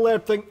without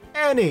alerting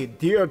any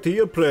deer to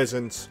your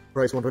presence.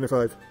 Price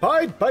 $1.25.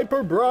 Pied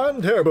Piper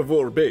brand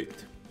herbivore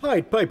bait.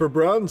 Pied Piper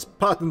brand's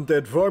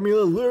patented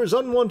formula lures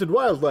unwanted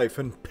wildlife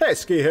and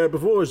pesky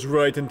herbivores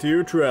right into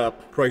your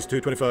trap. Price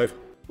 $2.25.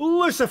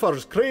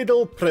 Lucifer's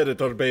Cradle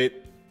Predator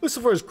Bait.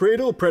 Lucifer's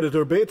Cradle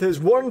Predator Bait is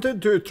warranted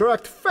to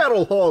attract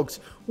feral hogs,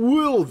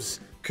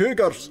 wolves,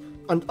 cougars,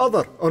 and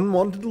other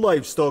unwanted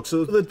livestock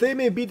so that they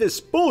may be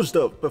disposed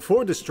of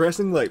before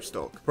distressing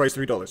livestock. Price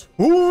 $3.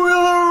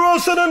 Wheeler,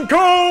 Russell &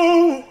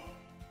 Co!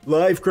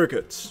 Live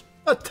Crickets.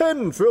 A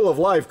tin full of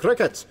live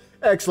crickets.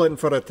 Excellent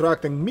for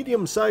attracting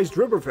medium-sized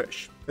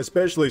riverfish,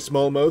 especially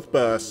smallmouth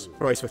bass.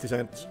 Price 50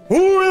 cents.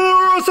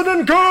 Wheeler,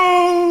 Russell &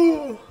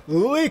 Co!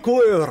 Lake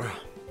Lure.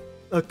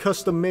 A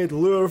custom-made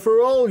lure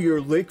for all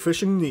your lake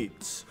fishing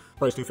needs.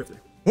 Price $2.50.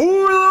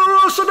 Wheeler,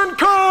 Russell &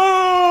 Co!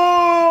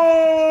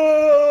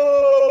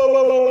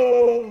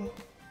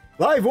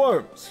 Live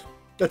worms.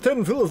 A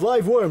tin full of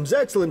live worms,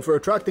 excellent for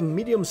attracting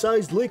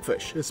medium-sized lake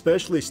fish,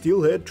 especially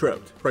steelhead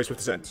trout. Price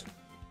 50 cents.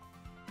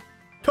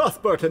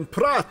 Cuthbert &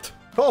 Pratt.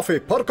 Coffee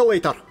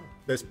percolator.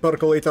 This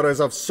percolator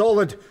is of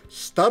solid,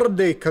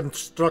 sturdy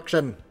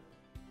construction.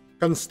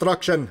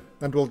 construction,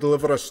 and will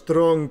deliver a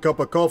strong cup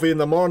of coffee in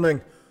the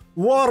morning,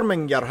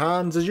 warming your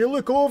hands as you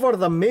look over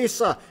the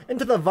mesa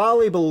into the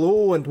valley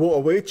below and what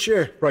awaits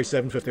you. Price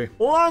 $7.50.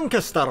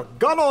 Lancaster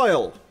gun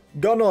oil.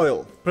 Gun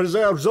oil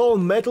preserves all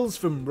metals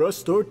from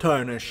rust or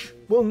tarnish,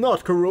 will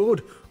not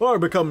corrode or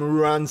become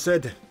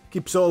rancid,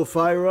 keeps all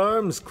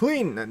firearms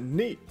clean and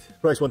neat.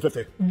 Price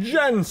 $1.50.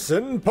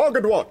 Jensen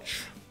pocket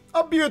watch.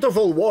 A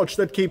beautiful watch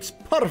that keeps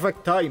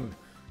perfect time,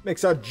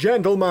 makes a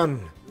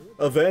gentleman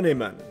of any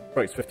man.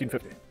 Price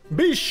 $15.50.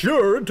 Be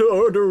sure to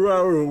order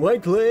our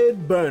white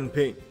lead burn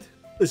paint.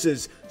 This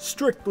is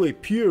strictly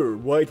pure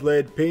white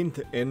lead paint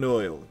in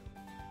oil.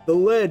 The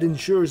lead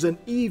ensures an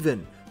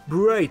even,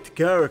 bright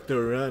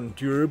character and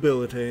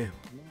durability.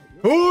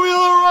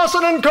 Wheeler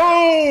Russell &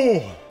 Co!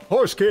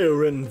 Horse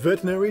care and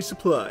veterinary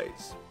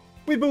supplies.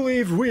 We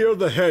believe we are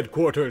the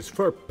headquarters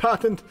for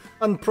patent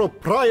and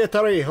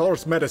proprietary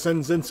horse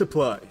medicines and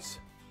supplies.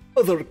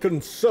 Other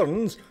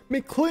concerns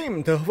may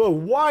claim to have a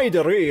wide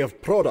array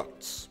of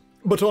products,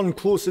 but on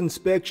close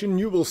inspection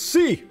you will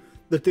see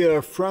that they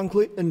are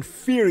frankly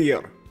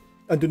inferior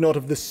and do not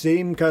have the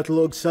same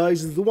catalogue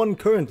size as the one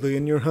currently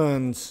in your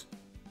hands.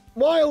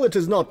 While it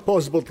is not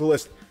possible to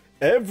list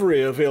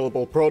every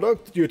available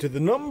product due to the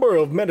number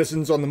of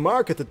medicines on the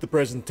market at the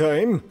present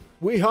time,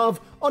 we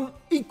have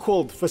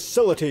unequalled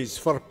facilities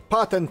for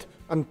patent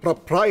and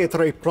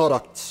proprietary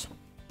products.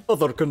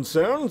 Other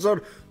concerns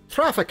are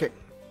trafficking.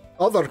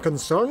 Other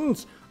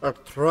concerns are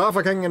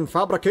trafficking in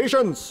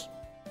fabrications,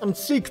 and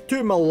seek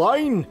to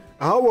malign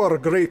our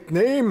great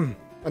name.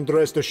 And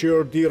rest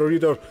assured, dear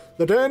reader,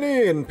 that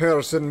any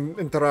in-person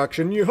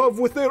interaction you have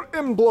with their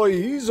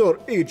employees or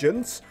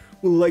agents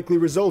will likely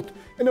result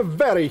in a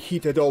very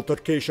heated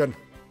altercation.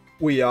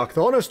 We act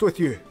honest with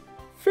you,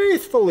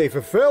 faithfully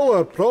fulfill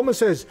our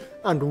promises,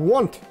 and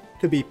want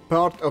to be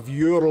part of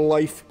your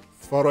life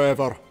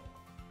forever.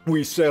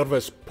 We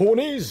service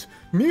ponies,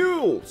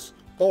 mules,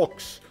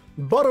 ox,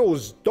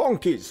 burros,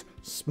 donkeys,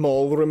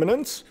 small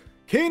ruminants,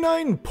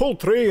 canine,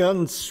 poultry,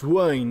 and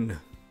swine.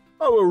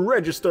 Our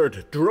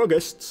registered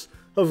druggists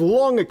have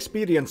long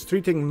experience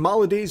treating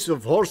maladies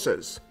of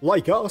horses.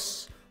 Like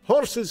us,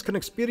 horses can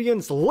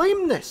experience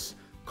lameness,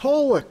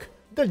 colic,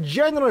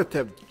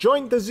 degenerative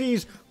joint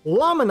disease,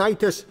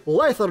 laminitis,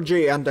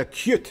 lethargy, and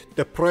acute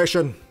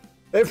depression.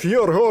 If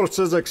your horse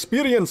is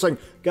experiencing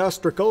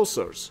gastric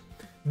ulcers,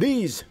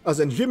 these, as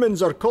in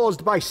humans, are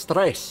caused by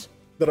stress.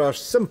 There are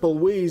simple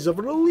ways of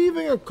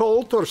relieving a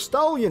colt or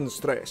stallion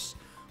stress,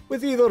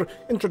 with either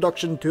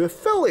introduction to a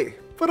filly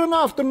for an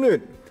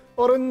afternoon,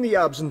 or in the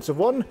absence of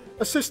one,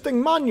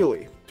 assisting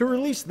manually to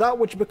release that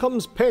which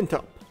becomes pent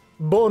up.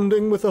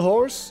 Bonding with a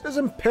horse is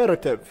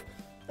imperative,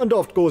 and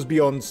oft goes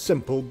beyond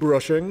simple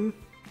brushing.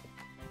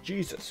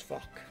 Jesus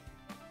fuck.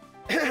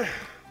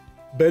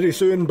 Betty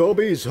Sue and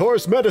Bobby's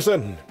Horse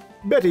Medicine.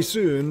 Betty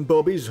Sue and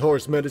Bobby's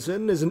Horse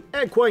Medicine is an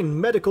equine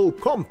medical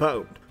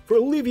compound for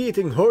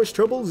alleviating horse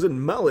troubles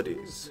and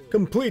maladies.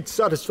 Complete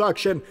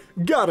satisfaction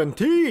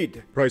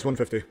guaranteed. Price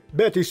 $1.50.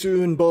 Betty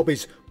Sue and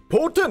Bobby's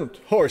Potent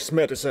Horse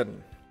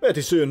Medicine.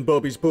 Betty Sue and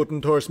Bobby's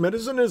Potent Horse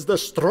Medicine is the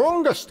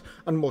strongest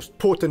and most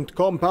potent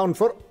compound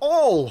for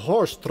all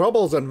horse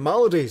troubles and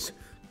maladies.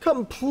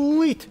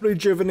 Complete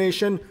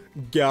rejuvenation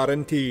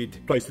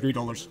guaranteed. Price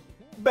 $3.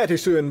 Betty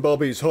Sue and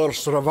Bobby's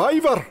Horse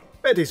Reviver.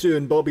 Betty Sue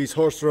and Bobby's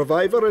Horse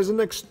Reviver is an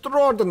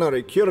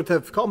extraordinary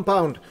curative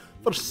compound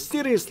for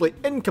seriously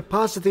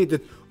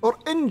incapacitated or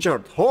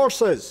injured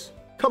horses.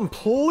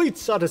 Complete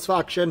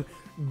satisfaction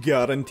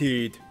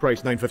guaranteed.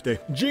 Price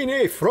 $9.50. Jean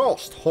A.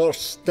 Frost Horse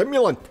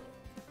Stimulant.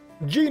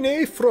 Jean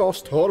A.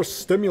 Frost Horse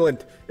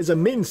Stimulant is a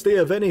mainstay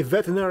of any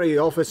veterinary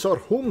office or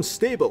home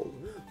stable.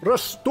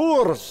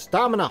 Restores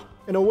stamina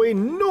in a way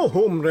no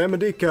home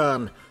remedy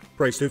can.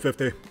 Price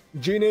 $2.50.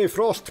 Jean A.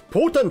 Frost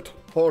Potent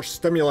Horse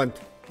Stimulant.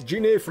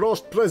 Jean A.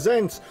 Frost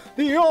presents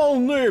the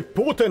all-new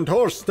Potent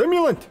Horse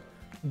Stimulant.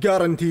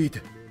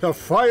 Guaranteed to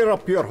fire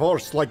up your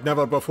horse like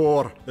never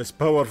before. This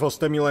powerful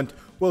stimulant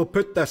will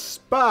put the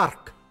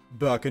spark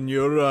back in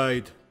your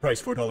ride.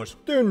 Price $4.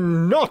 Do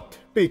not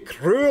be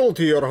cruel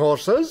to your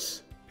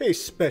horses. Pay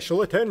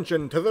special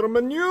attention to their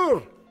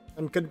manure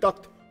and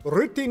conduct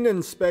routine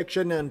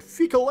inspection and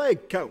fecal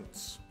egg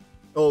counts.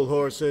 All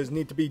horses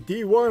need to be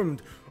dewormed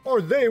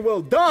or they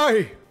will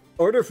die.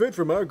 Order food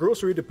from our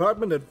grocery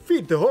department and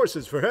feed the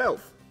horses for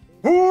health.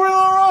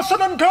 Wheeler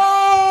 &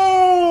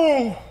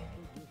 Co!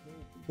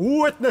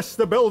 Witness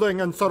the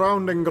building and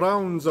surrounding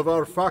grounds of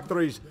our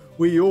factories.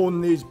 We own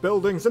these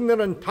buildings in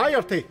their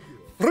entirety,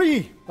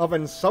 free of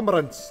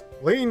encumbrance,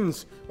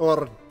 liens,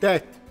 or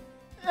debt.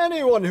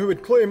 Anyone who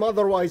would claim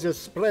otherwise is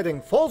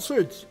spreading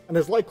falsehoods and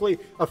is likely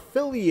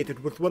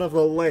affiliated with one of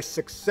the less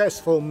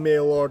successful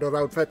mail-order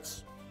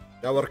outfits.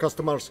 Our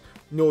customers,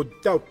 no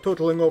doubt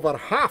totaling over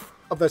half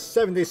of the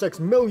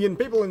 76 million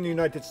people in the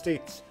United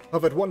States,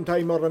 have at one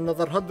time or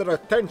another had their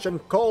attention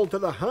called to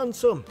the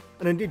handsome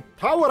and indeed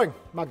towering,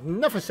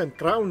 magnificent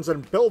grounds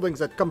and buildings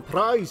that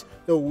comprise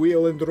the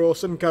Wayland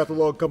Rawson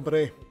Catalogue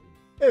Company.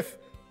 If,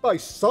 by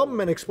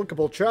some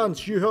inexplicable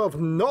chance, you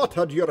have not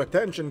had your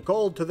attention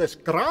called to this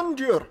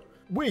grandeur,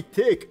 we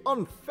take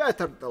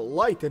unfettered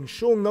delight in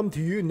showing them to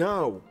you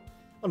now.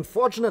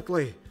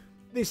 Unfortunately,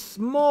 these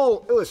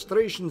small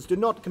illustrations do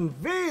not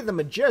convey the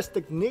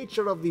majestic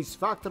nature of these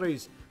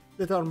factories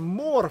that are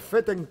more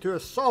fitting to a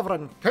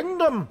sovereign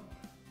kingdom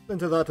than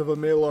to that of a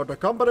mail-order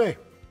company.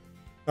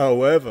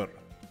 However,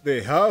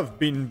 they have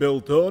been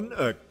built on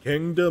a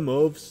kingdom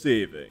of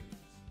savings.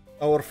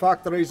 Our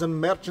factories and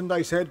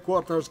merchandise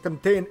headquarters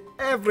contain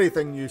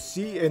everything you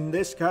see in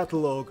this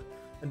catalogue,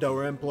 and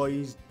our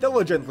employees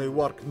diligently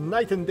work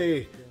night and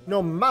day,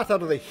 no matter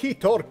the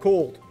heat or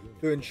cold,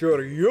 to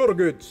ensure your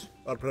goods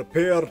are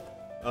prepared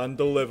and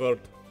delivered.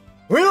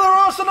 Wheeler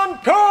Austin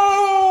 &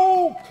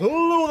 Co.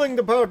 Clothing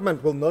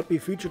department will not be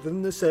featured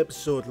in this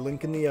episode,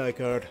 link in the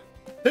iCard.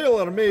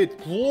 Tailor-made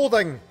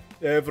clothing.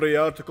 Every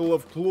article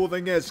of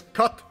clothing is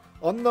cut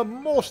on the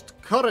most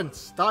current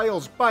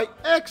styles by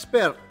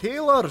expert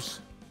tailors.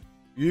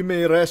 You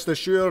may rest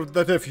assured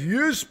that if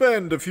you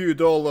spend a few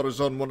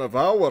dollars on one of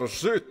our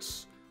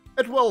suits,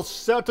 it will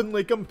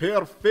certainly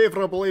compare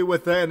favourably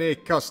with any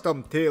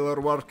custom tailor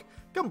work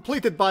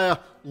completed by a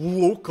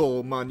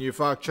local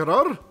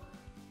manufacturer.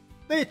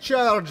 They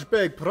charge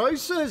big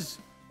prices,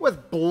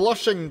 with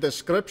blushing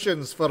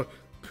descriptions for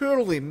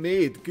poorly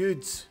made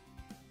goods.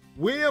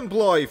 We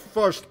employ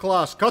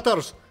first-class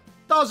cutters,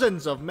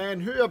 dozens of men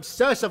who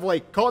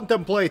obsessively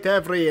contemplate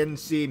every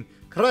inseam,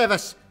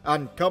 crevice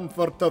and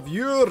comfort of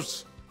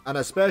yours, and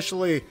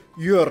especially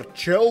your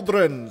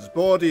children's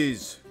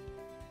bodies.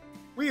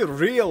 We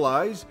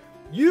realise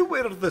you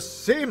wear the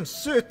same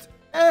suit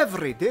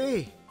every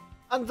day,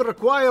 and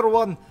require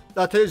one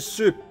that is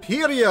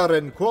superior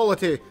in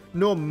quality,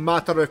 no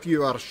matter if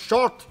you are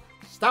short,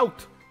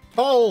 stout,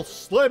 tall,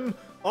 slim,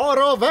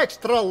 or of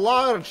extra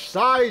large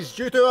size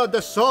due to a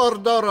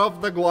disorder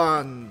of the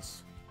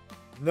glands.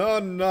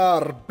 None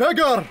are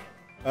bigger.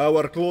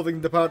 Our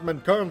clothing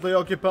department currently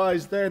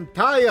occupies the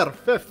entire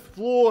 5th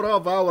floor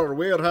of our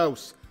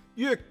warehouse.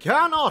 You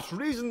cannot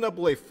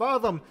reasonably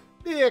fathom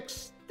the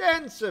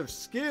extensive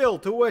scale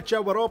to which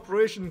our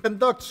operation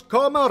conducts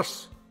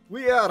commerce.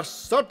 We are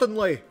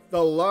certainly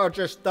the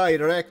largest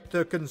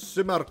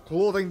direct-to-consumer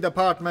clothing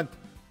department,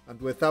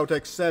 and without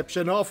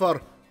exception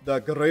offer the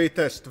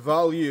greatest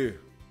value.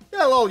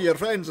 Tell all your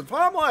friends and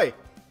family.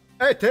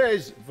 It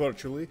is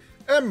virtually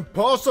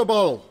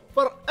impossible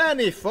for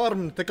any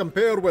firm to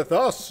compare with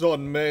us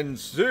on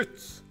men's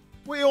suits.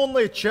 We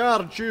only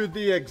charge you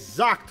the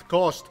exact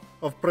cost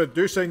of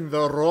producing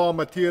the raw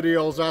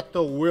materials at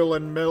the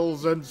woolen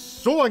mills and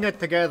sewing it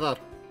together,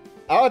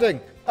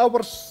 adding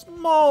our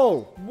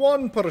small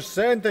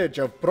 1%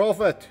 of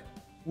profit.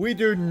 We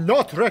do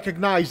not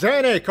recognise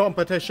any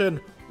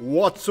competition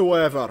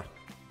whatsoever.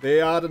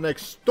 They add an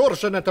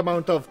extortionate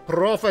amount of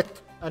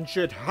profit and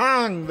should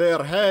hang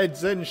their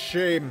heads in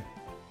shame.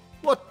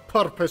 What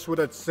purpose would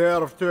it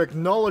serve to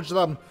acknowledge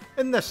them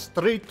in the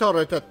street or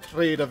at a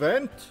trade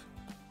event?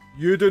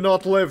 You do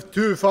not live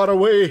too far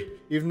away.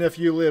 Even if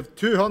you live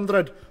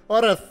 200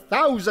 or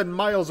 1,000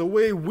 miles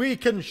away, we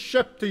can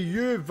ship to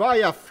you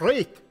via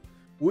freight.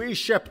 We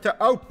ship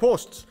to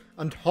outposts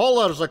and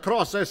haulers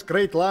across this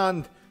great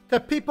land,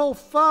 to people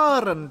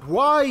far and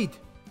wide,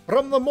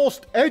 from the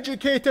most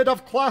educated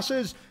of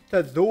classes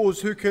to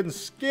those who can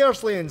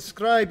scarcely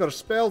inscribe or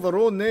spell their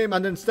own name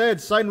and instead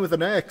sign with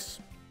an X.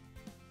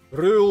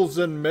 Rules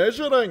in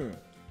measuring.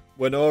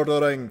 When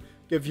ordering,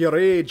 give your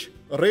age,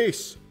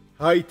 race,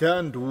 height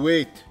and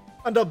weight,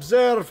 and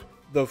observe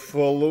the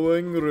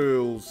following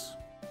rules.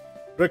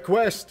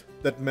 Request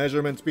that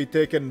measurements be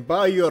taken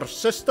by your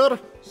sister,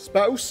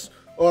 spouse,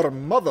 or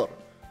mother,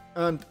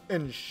 and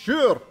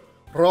ensure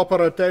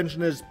proper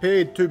attention is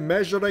paid to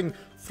measuring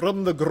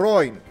from the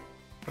groin,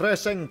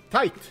 pressing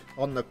tight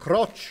on the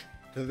crotch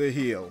to the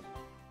heel.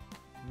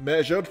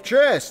 Measure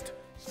chest,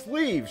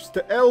 sleeves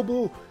to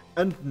elbow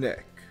and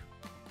neck.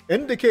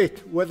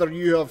 Indicate whether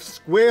you have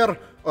square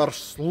or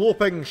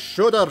sloping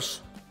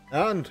shoulders,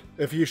 and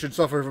if you should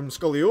suffer from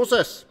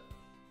scoliosis.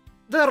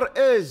 There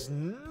is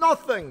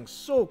nothing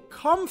so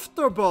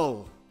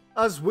comfortable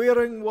as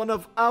wearing one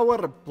of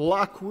our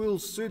black wool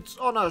suits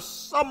on a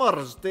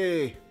summer's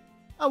day.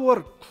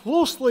 Our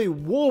closely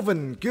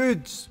woven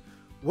goods,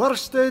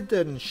 worsted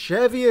and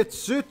cheviot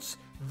suits,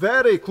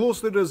 very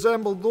closely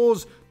resemble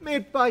those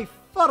made by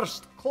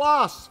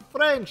first-class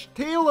French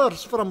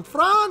tailors from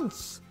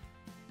France,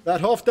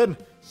 that often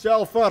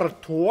sell for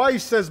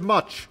twice as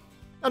much,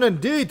 and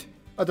indeed,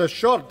 at a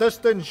short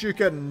distance you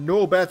can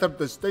no better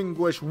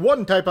distinguish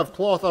one type of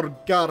cloth or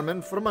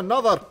garment from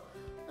another,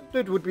 and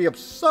it would be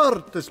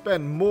absurd to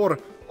spend more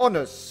on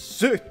a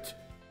suit.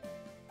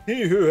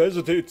 He who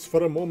hesitates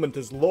for a moment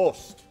is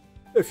lost.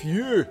 If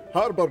you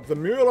harboured the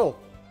mural,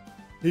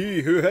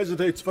 he who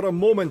hesitates for a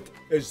moment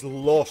is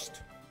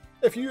lost.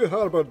 If you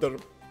harboured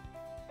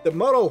the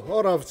mural,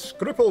 or have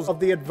scruples of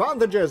the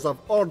advantages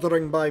of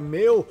ordering by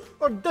mail,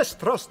 or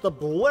distrust the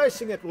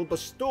blessing it will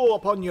bestow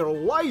upon your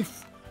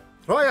life,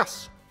 try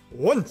us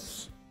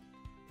once.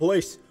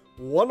 Place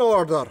one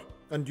order,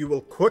 and you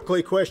will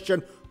quickly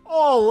question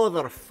all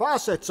other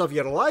facets of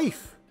your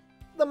life.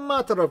 The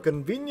matter of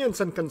convenience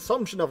and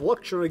consumption of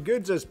luxury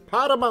goods is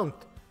paramount,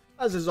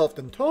 as is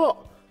often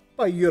taught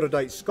by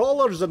erudite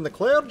scholars and the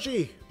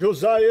clergy.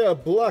 Josiah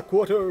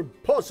Blackwater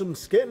possum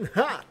skin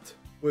hat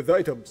with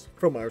items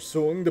from our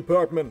sewing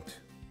department.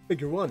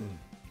 Figure 1,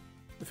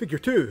 Figure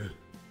 2,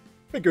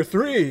 Figure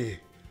 3,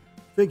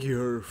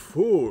 Figure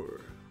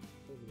 4.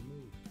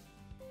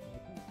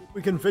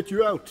 We can fit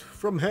you out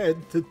from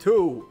head to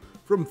toe,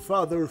 from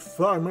father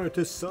farmer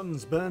to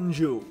son's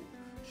banjo.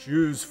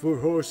 Shoes for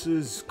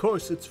horses,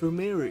 corsets for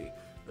Mary,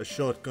 a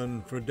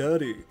shotgun for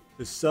daddy,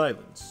 the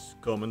silence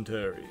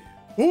commentary.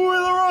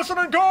 Wheel the Russian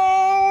and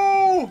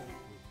go!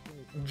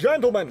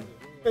 Gentlemen,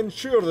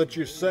 ensure that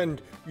you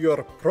send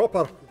your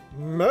proper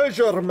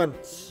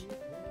measurements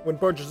when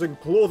purchasing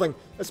clothing,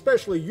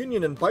 especially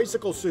union and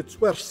bicycle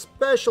suits, where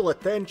special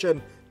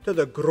attention to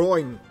the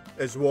groin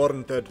is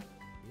warranted.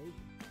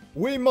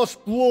 We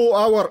must blow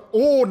our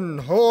own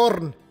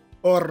horn,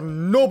 or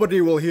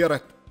nobody will hear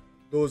it.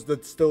 Those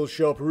that still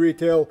shop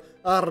retail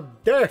are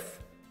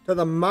deaf to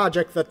the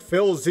magic that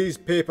fills these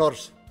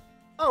papers.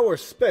 Our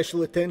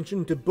special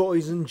attention to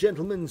boys and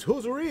gentlemen's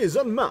hosiery is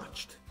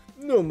unmatched.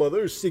 No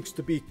mother seeks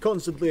to be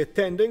constantly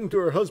attending to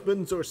her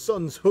husband's or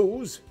son's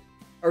hose.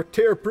 Our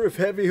tear-proof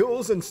heavy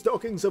hose and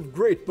stockings have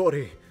great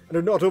body and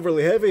are not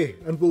overly heavy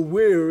and will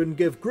wear and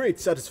give great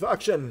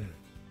satisfaction.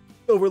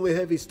 Overly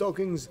heavy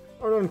stockings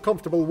are an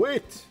uncomfortable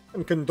weight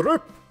and can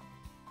droop.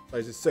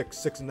 Sizes 6,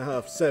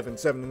 6.5, 7,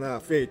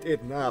 7.5, 8,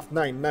 8.5,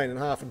 9,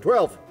 9.5, and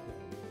 12.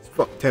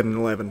 Fuck 10 and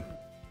 11.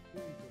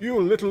 You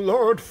little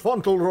Lord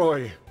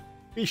Fauntleroy,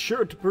 be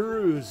sure to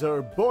peruse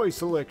our boy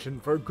selection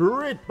for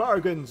great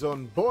bargains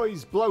on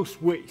boys'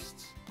 blouse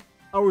waists.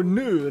 Our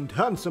new and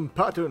handsome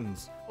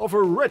patterns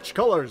offer rich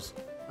colours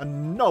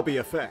and knobby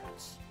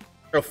effects.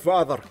 A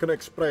father can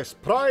express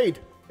pride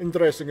in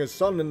dressing his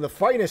son in the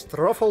finest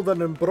ruffled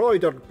and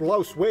embroidered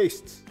blouse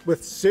waists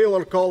with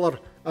sailor collar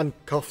and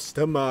cuffs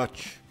to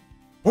match.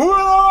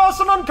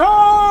 Wilson and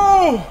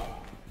Co!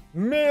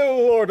 Mail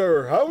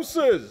order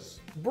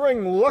houses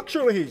bring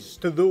luxuries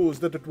to those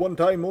that at one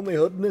time only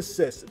had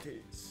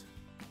necessities.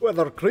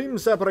 Whether cream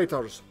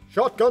separators,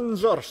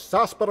 shotguns or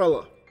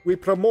sarsaparilla, we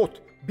promote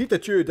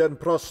beatitude and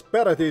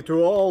prosperity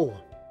to all.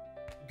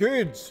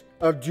 Goods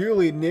are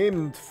duly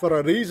named for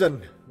a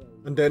reason,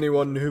 and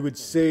anyone who would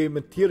say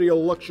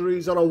material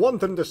luxuries are a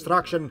wanton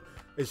distraction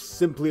is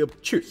simply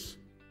obtuse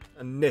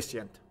and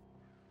nescient.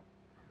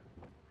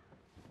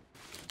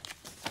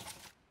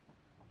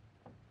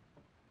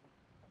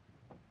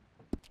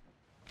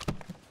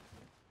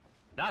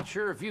 Not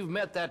sure if you've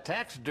met that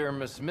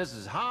taxidermist,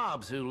 Mrs.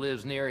 Hobbs, who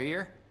lives near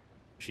here.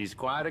 She's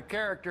quite a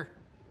character.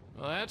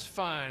 Well, that's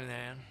fine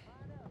then.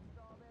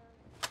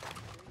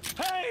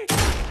 Hey!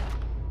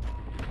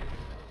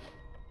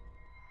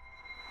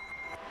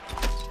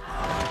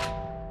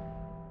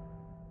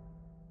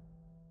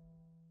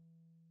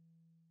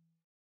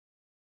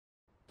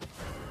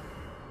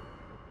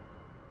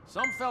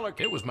 Some fella,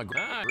 it was my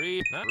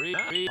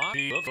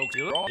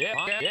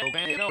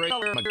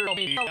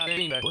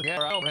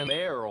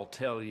Mayor will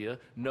tell you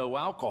no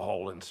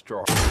alcohol in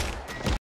straw.